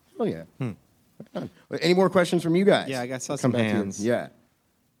satisfaction out of that. Oh yeah. Any more questions from you guys? Yeah, I saw some hands. Yeah.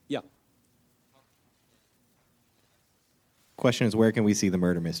 Question is, where can we see the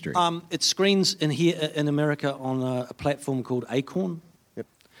murder mystery? It screens in here in America on a platform called Acorn. Yep.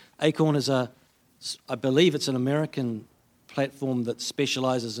 Acorn is I believe it's an American platform that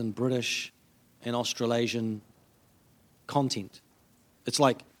specializes in British and Australasian content. It's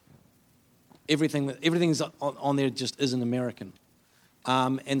like everything's on there just isn't American.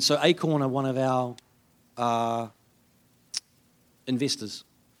 And so Acorn are one of our investors.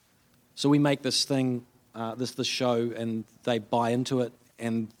 So we make this thing, this show, and they buy into it,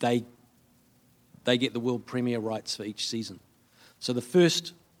 and they get the world premiere rights for each season. So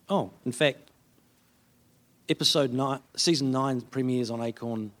in fact, season 9 premieres on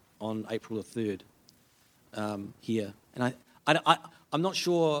Acorn on April the 3rd here, and I'm not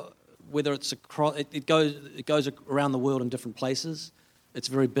sure whether it's it goes around the world in different places. It's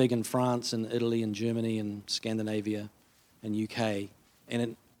very big in France and Italy and Germany and Scandinavia and UK,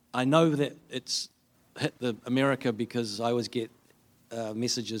 and I know that it's hit the America because I always get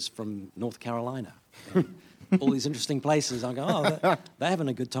messages from North Carolina, all these interesting places. I go, they're having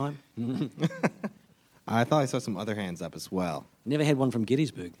a good time. I thought I saw some other hands up as well. Never had one from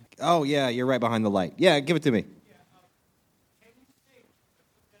Gettysburg. Oh yeah, you're right behind the light. Yeah, give it to me.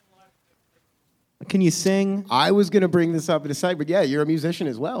 Can you sing? I was going to bring this up in a sec, but yeah, you're a musician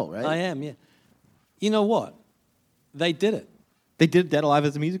as well, right? I am, yeah. You know what? They did it. They did Dead Alive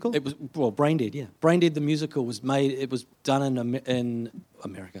as a musical? It was Brain Dead, yeah. Brain Dead the musical was made. It was done in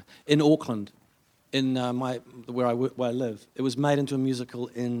America, in Auckland, in where I live. It was made into a musical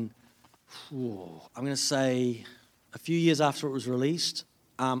in, I'm going to say, a few years after it was released.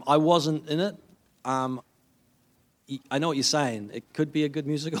 I wasn't in it. I know what you're saying. It could be a good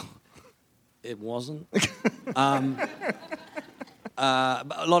musical. It wasn't. A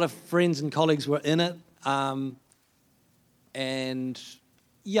lot of friends and colleagues were in it. And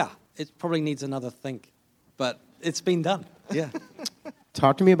yeah, it probably needs another think, but it's been done. Yeah.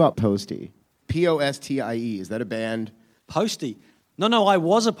 Talk to me about Postie. Postie. Is that a band? Postie. No, I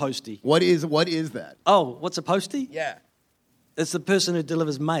was a postie. What is that? Oh, what's a postie? Yeah. It's the person who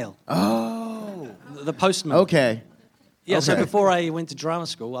delivers mail. Oh. The postman. Okay. Yeah, so Okay. before I went to drama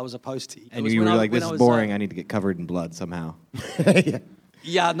school, I was a postie. And you were like, this is boring. I need to get covered in blood somehow.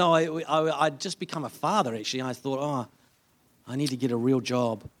 Yeah, no, I'd just become a father, actually. And I thought, I need to get a real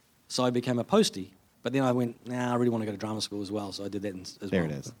job. So I became a postie. But then I went, I really want to go to drama school as well. So I did that as There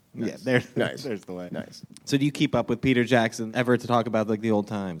well. it is. Nice. Yeah, Nice. there's the way. Nice. So do you keep up with Peter Jackson ever to talk about like the old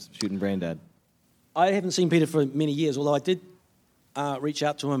times, shooting Braindead? I haven't seen Peter for many years, although I did reach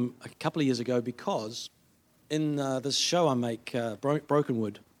out to him a couple of years ago because in this show I make,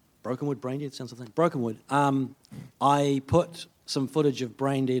 Brokenwood, Braindead sounds like Brokenwood, I put some footage of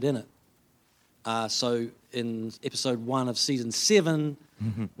Braindead in it. So in episode 1 of season 7,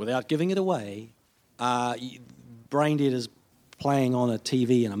 without giving it away, Braindead is playing on a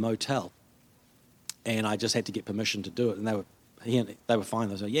TV in a motel, and I just had to get permission to do it, and they were fine.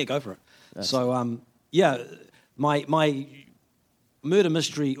 They said, "Yeah, go for it." So my murder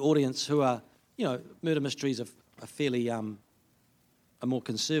mystery audience, who are murder mysteries are fairly a more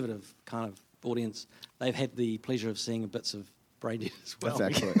conservative kind of audience. They've had the pleasure of seeing bits of Braindead as well.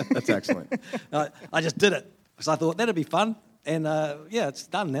 That's excellent. That's excellent. I just did it because I thought that'd be fun, and it's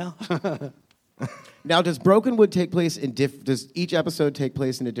done now. Now, does Brokenwood take place in does each episode take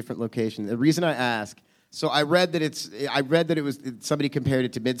place in a different location? The reason I ask, so I read that it was somebody compared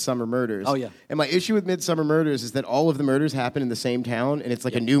it to Midsummer Murders. Oh, yeah. And my issue with Midsummer Murders is that all of the murders happen in the same town, and it's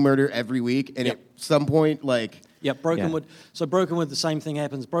like a new murder every week, and at some point, like... Yeah, Brokenwood. Yeah. So Brokenwood, the same thing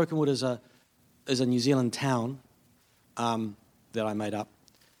happens. Brokenwood is a New Zealand town that I made up,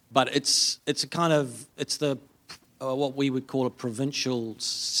 but it's the what we would call a provincial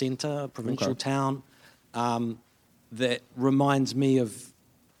centre, provincial town that reminds me of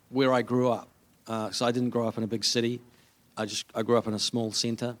where I grew up. So I didn't grow up in a big city. I grew up in a small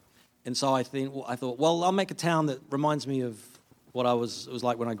centre, and so I thought, well, I'll make a town that reminds me of what it was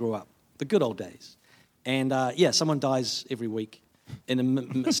like when I grew up, the good old days. And someone dies every week in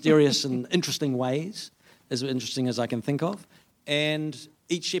mysterious and interesting ways, as interesting as I can think of. And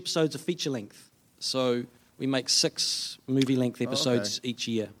each episode's a feature length. So we make 6 movie-length episodes each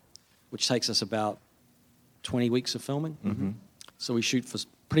year, which takes us about 20 weeks of filming. Mm-hmm. So we shoot for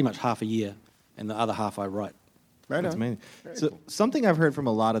pretty much half a year, and the other half I write. Right That's on. amazing. So something I've heard from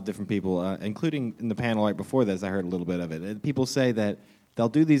a lot of different people, including in the panel right before this, I heard a little bit of it. People say that they'll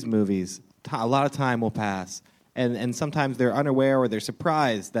do these movies, a lot of time will pass, and sometimes they're unaware or they're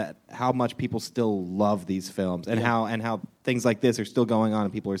surprised that how much people still love these films and how things like this are still going on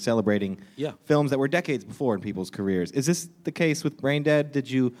and people are celebrating films that were decades before in people's careers. Is this the case with Braindead? Did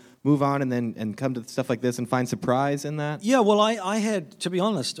you move on and come to stuff like this and find surprise in that? Yeah, well, I had, to be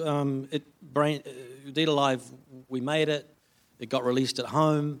honest, Dead Alive, we made it. It got released at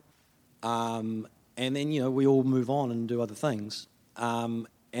home, and then we all move on and do other things. And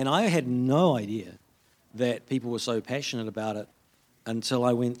I had no idea that people were so passionate about it until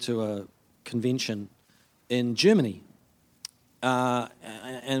I went to a convention in Germany.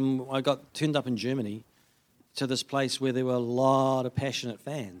 And I got turned up in Germany to this place where there were a lot of passionate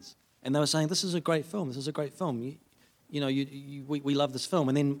fans. And they were saying, this is a great film, this is a great film. We love this film.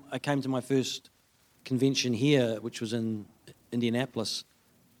 And then I came to my first convention here, which was in Indianapolis,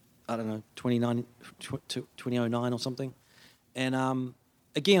 I don't know, 2009 or something. And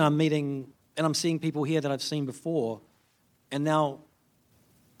again, I'm meeting, and I'm seeing people here that I've seen before, and now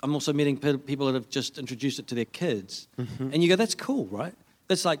I'm also meeting people that have just introduced it to their kids. Mm-hmm. And you go, that's cool, right?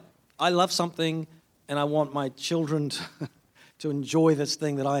 That's like, I love something, and I want my children to enjoy this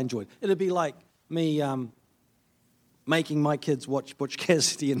thing that I enjoyed. It'd be like me making my kids watch Butch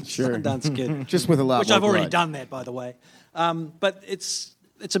Cassidy and Sundance Kid. Just with a lot which more I've already blood. done that, by the way. But it's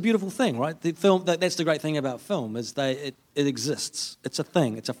a beautiful thing, right? The film, that's the great thing about film, is it exists. It's a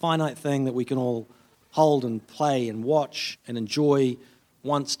thing. It's a finite thing that we can all hold and play and watch and enjoy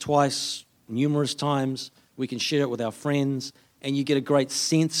once, twice, numerous times. We can share it with our friends, and you get a great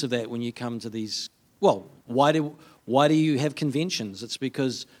sense of that when you come to these. Well, why do you have conventions? It's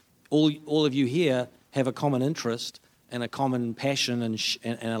because all of you here have a common interest and a common passion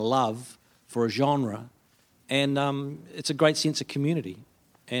and a love for a genre, and it's a great sense of community.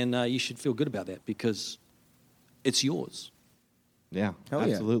 And you should feel good about that because it's yours. Yeah, Hell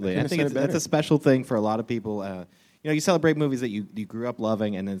yeah. absolutely. I I think that's a special thing for a lot of people. You celebrate movies that you grew up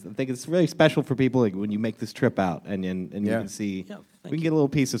loving, and I think it's really special for people when you make this trip out and you can see we can get a little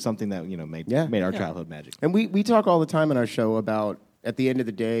piece of something that made our childhood magic. And we talk all the time in our show about, at the end of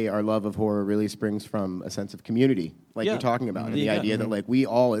the day, our love of horror really springs from a sense of community, like you're talking about, and the idea that like we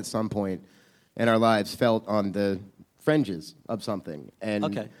all at some point in our lives felt on the fringes of something, and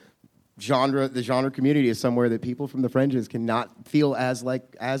the genre community is somewhere that people from the fringes cannot feel as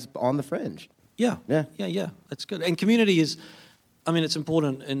on the fringe. Yeah. Yeah. That's good. And community is, I mean, it's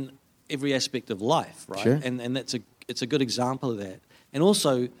important in every aspect of life, right? Sure. And it's a good example of that. And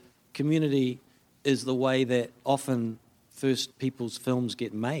also, community is the way that often first people's films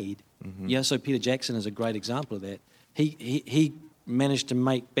get made. Mm-hmm. Yeah, so Peter Jackson is a great example of that. He managed to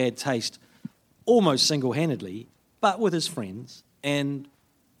make Bad Taste almost single-handedly, but with his friends, and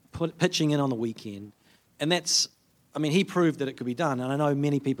pitching in on the weekend. And that's, I mean, he proved that it could be done. And I know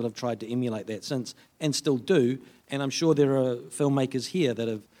many people have tried to emulate that since, and still do. And I'm sure there are filmmakers here that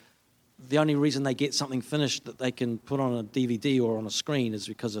have, the only reason they get something finished that they can put on a DVD or on a screen is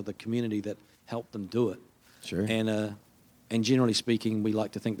because of the community that helped them do it. Sure. And generally speaking, we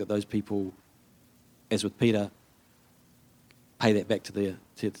like to think that those people, as with Peter, pay that back to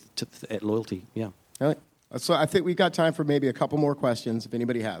that loyalty. Yeah. All right. So I think we've got time for maybe a couple more questions if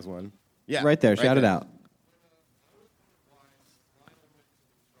anybody has one. Yeah. Right there. Shout it out.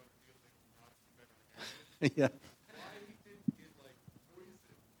 Yeah.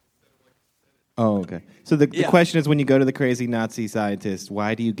 Oh, okay. So the question is, when you go to the crazy Nazi scientist,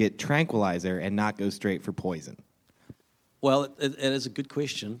 why do you get tranquilizer and not go straight for poison? Well, it is a good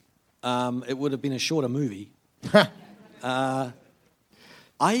question. It would have been a shorter movie. It's an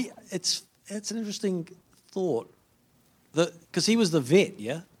interesting thought, because he was the vet,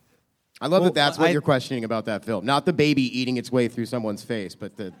 yeah. I love that that's what you're questioning about that film. Not the baby eating its way through someone's face,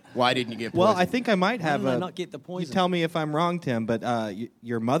 but why didn't you get poisoned? Well, I think I might have not get the poison. You tell me if I'm wrong, Tim, but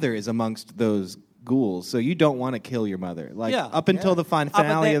your mother is amongst those ghouls, so you don't want to kill your mother. Up until the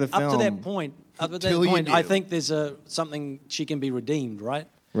finale of the film. Up to that point, I think there's something she can be redeemed, right?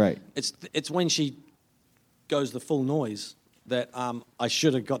 Right. It's when she goes the full noise that I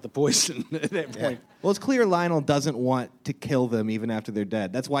should have got the poison at that point. Well, it's clear Lionel doesn't want to kill them even after they're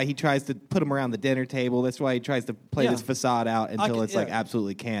dead. That's why he tries to put them around the dinner table. That's why he tries to play this facade out until it's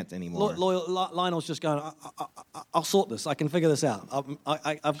absolutely can't anymore. Lionel's just going, I'll sort this. I can figure this out.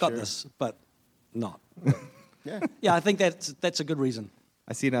 I've got this, but not. Yeah, I think that's a good reason.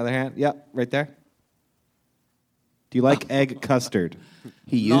 I see another hand. Yep, right there. Do you like egg custard?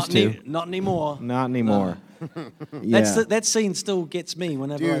 He used to. Not anymore. Not anymore. That scene still gets me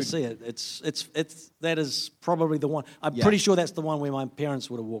whenever I see it. That is probably the one. I'm pretty sure that's the one where my parents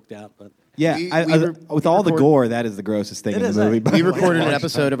would have walked out. But with all the gore, that is the grossest thing in the movie. We recorded an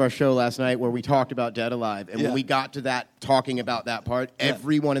episode of our show last night where we talked about Dead Alive, and when we got to that, talking about that part,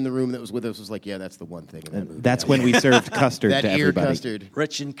 everyone in the room that was with us was like, "Yeah, that's the one thing in that movie." That's when we served custard that to ear everybody. Custard,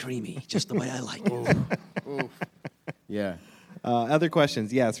 rich and creamy, just the way I like it. Yeah. Other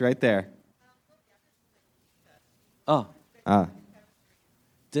questions? Yes, right there.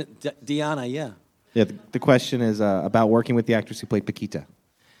 Diana, yeah. Yeah, the question is about working with the actress who played Paquita.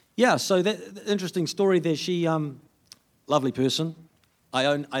 Yeah, so that interesting story there. She, lovely person.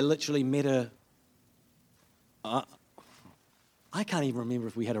 I literally met her. I can't even remember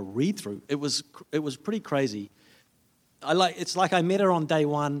if we had a read through. It was pretty crazy. It's like I met her on day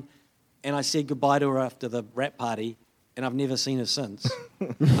one, and I said goodbye to her after the wrap party, and I've never seen her since.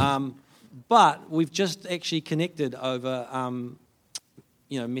 But we've just actually connected over,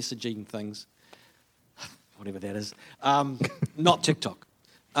 messaging things, whatever that is. Not TikTok.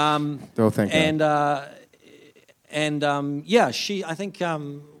 Thank God. I think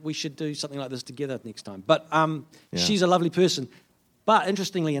we should do something like this together next time. But she's a lovely person. But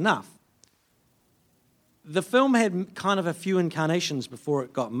interestingly enough, the film had kind of a few incarnations before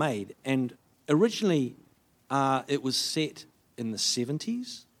it got made. And originally, it was set in the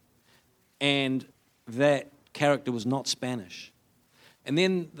 70s. And that character was not Spanish. And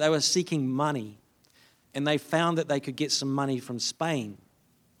then they were seeking money. And they found that they could get some money from Spain.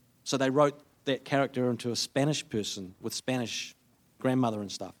 So they wrote that character into a Spanish person with Spanish grandmother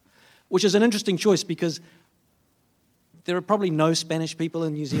and stuff, which is an interesting choice because there are probably no Spanish people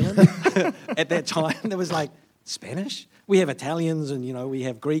in New Zealand at that time. There was like, Spanish? We have Italians and, we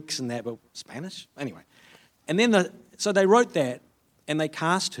have Greeks and that, but Spanish? Anyway. And then so they wrote that and they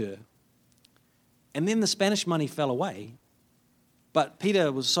cast her. And then the Spanish money fell away. But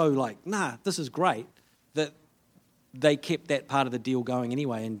Peter was so like, nah, this is great, that they kept that part of the deal going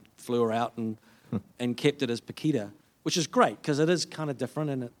anyway and flew her out and kept it as Paquita, which is great because it is kind of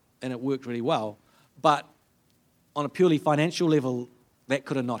different and it worked really well. But on a purely financial level, that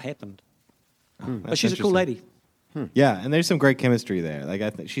could have not happened. But she's a cool lady. Yeah, and there's some great chemistry there. Like I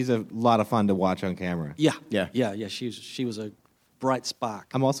think she's a lot of fun to watch on camera. Yeah. She was a bright spark.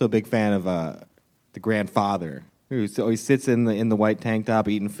 I'm also a big fan of the grandfather who always sits in the white tank top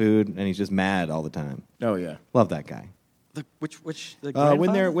eating food, and he's just mad all the time. Oh yeah, love that guy. The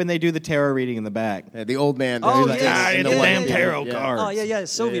grandfather? when they do the tarot reading in the back. The old man. Oh, like, yes. in the damn white- tarot yeah. cards. Oh, yeah,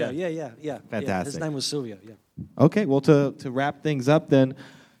 Silvio. Yeah. Fantastic. Yeah, his name was Silvio, yeah. Okay, well, to wrap things up then,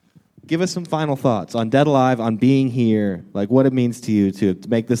 give us some final thoughts on Dead Alive, on being here, like what it means to you to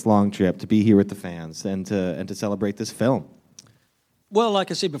make this long trip, to be here with the fans, and to celebrate this film. Well,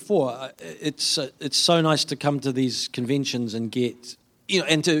 like I said before, it's so nice to come to these conventions and get,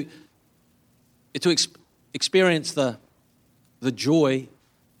 and to experience the joy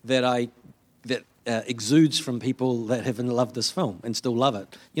that exudes from people that have loved this film and still love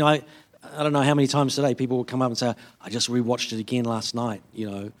it. I don't know how many times today people will come up and say, I just rewatched it again last night,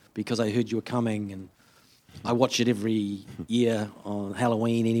 because I heard you were coming, and I watch it every year on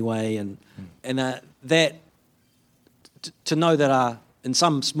Halloween anyway, and that to know that in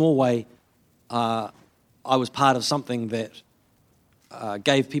some small way I was part of something that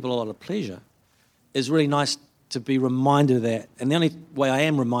gave people a lot of pleasure is really nice to be reminded of that. And the only way I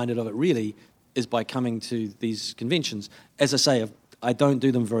am reminded of it really is by coming to these conventions. As I say, I don't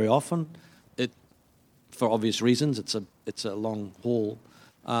do them very often, for obvious reasons. It's a long haul,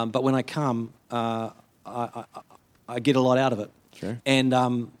 but when I come, I get a lot out of it. Sure. And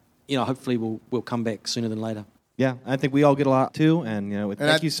hopefully we'll come back sooner than later. Yeah, I think we all get a lot too, and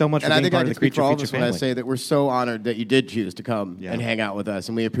thank you so much for being part of the Creature Feature family. When I say that we're so honored that you did choose to come and hang out with us,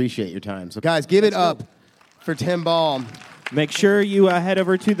 and we appreciate your time. So, guys, give it up for Tim Balme. Make sure you head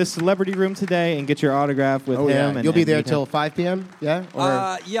over to the Celebrity Room today and get your autograph with him. Yeah. And You'll be there meet him. till 5 p.m. Yeah.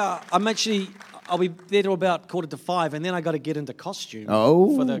 Yeah, I'll be there till about 4:45, and then I got to get into costume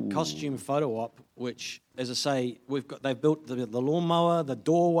for the costume photo op, which, as I say, they've built the lawnmower, the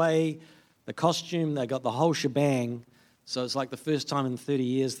doorway, the costume. They got the whole shebang. So it's like the first time in 30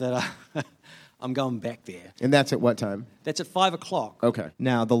 years that I'm going back there. And that's at what time? That's at 5:00. Okay.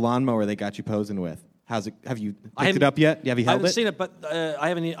 Now, the lawnmower they got you posing with, how's it? Have you picked it up yet? Have you held it? I haven't seen it, but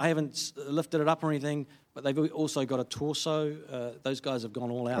I haven't lifted it up or anything. But they've also got a torso. Those guys have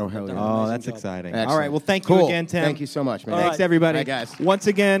gone all out. Oh, hell They've yeah. done an Oh, amazing that's job. exciting. Excellent. All right, well, thank Cool. you again, Tim. Thank you so much, man. Thanks, everybody. All right, guys. Once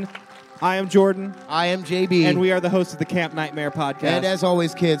again, I am Jordan, I am JB. and we are the hosts of the Camp Nightmare podcast. And as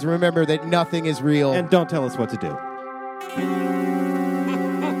always, kids, remember that nothing is real. And don't tell us what to do.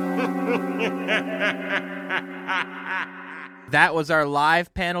 That was our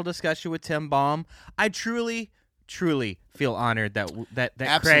live panel discussion with Tim Balme. I truly feel honored that Craig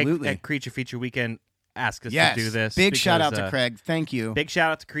Absolutely. at Creature Feature Weekend asked us Yes. to do this. Big shout because, out to Craig. Thank you. Big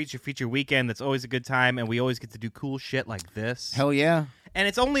shout out to Creature Feature Weekend. That's always a good time, and we always get to do cool shit like this. Hell yeah. And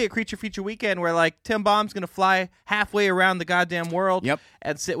it's only a Creature Feature Weekend where, like, Tim Balme's going to fly halfway around the goddamn world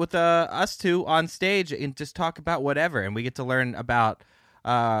and sit with us two on stage and just talk about whatever. And we get to learn about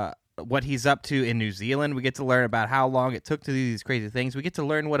what he's up to in New Zealand. We get to learn about how long it took to do these crazy things. We get to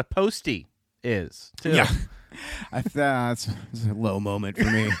learn what a postie is, too. Yeah. That's a low moment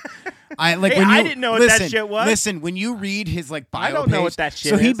for me. I didn't know what that shit was. Listen, when you read his bio I don't page, know what that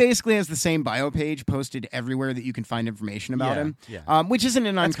shit so he is. basically has the same bio page posted everywhere that you can find information about him. Yeah. Which isn't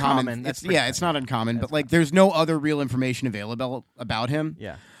an That's uncommon. common. That's It's not uncommon, but like there's no other real information available about him.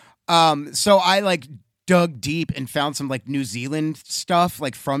 Yeah. So I dug deep and found some New Zealand stuff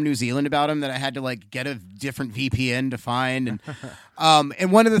from New Zealand about him that I had to get a different VPN to find.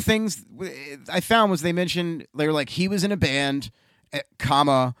 And one of the things I found was they mentioned they were he was in a band,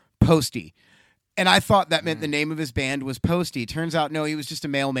 Posty. And I thought that meant the name of his band was Posty. Turns out, no, he was just a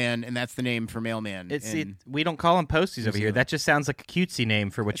mailman, and that's the name for mailman. We don't call them posties over here. That just sounds like a cutesy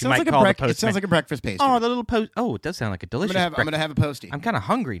name for what you might like call the postman. It sounds like a breakfast pastry. Oh, the little post. Oh, it does sound like a delicious. I'm gonna have a posty. I'm kind of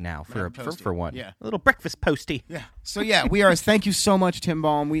hungry now for one. Yeah, a little breakfast posty. Yeah. So we are. Thank you so much, Tim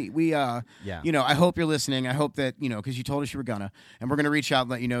Balme. We I hope you're listening. I hope that because you told us you were gonna, and we're gonna reach out and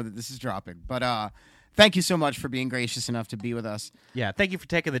let you know that this is dropping. But thank you so much for being gracious enough to be with us. Yeah, thank you for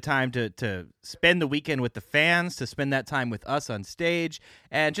taking the time to spend the weekend with the fans, to spend that time with us on stage,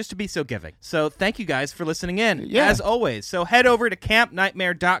 and just to be so giving. So thank you guys for listening in, as always. So head over to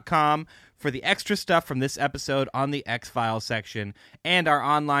campnightmare.com for the extra stuff from this episode on the X-Files section, and our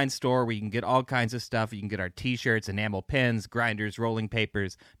online store where you can get all kinds of stuff. You can get our t-shirts, enamel pins, grinders, rolling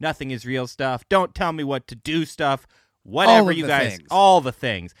papers, nothing is real stuff, don't tell me what to do stuff, whatever you guys, all the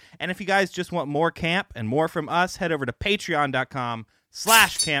things. And if you guys just want more camp and more from us, head over to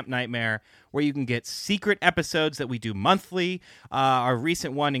patreon.com/campnightmare, where you can get secret episodes that we do monthly. Our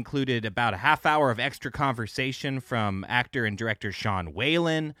recent one included about a half hour of extra conversation from actor and director Sean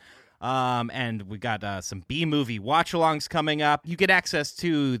Whalen. And we got some B-movie watch-alongs coming up. You get access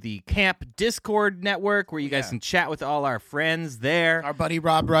to the Camp Discord network where you guys can chat with all our friends there. Our buddy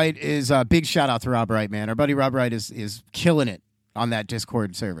Rob Wright is big shout out to Rob Wright, man. Our buddy Rob Wright is killing it on that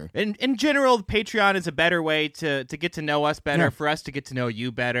Discord server. In general, Patreon is a better way to get to know us better, for us to get to know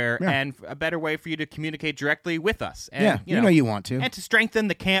you better, and a better way for you to communicate directly with us. And, you know you want to. And to strengthen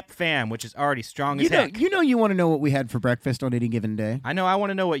the camp fam, which is already strong as heck. You want to know what we had for breakfast on any given day. I know I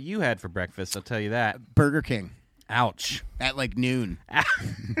want to know what you had for breakfast, I'll tell you that. Burger King. Ouch. At like noon.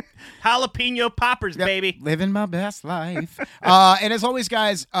 Jalapeno poppers, baby. Living my best life. And as always,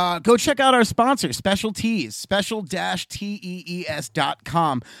 guys, go check out our sponsor, Special Tees,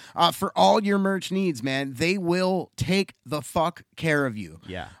 special-tees.com. For all your merch needs, man. They will take the fuck care of you.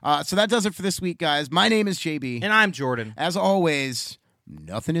 Yeah. So that does it for this week, guys. My name is JB. And I'm Jordan. As always,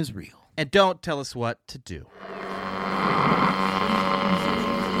 nothing is real. And don't tell us what to do.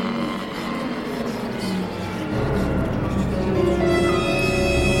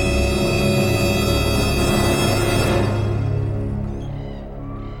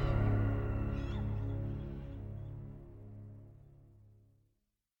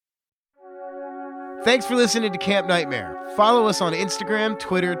 Thanks for listening to Camp Nightmare. Follow us on Instagram,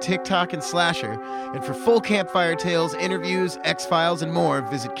 Twitter, TikTok, and Slasher. And for full campfire tales, interviews, X-Files, and more,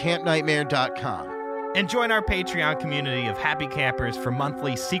 visit campnightmare.com. And join our Patreon community of happy campers for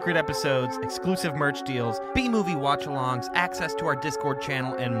monthly secret episodes, exclusive merch deals, B-movie watch-alongs, access to our Discord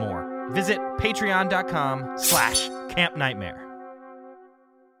channel, and more. Visit patreon.com/campnightmare.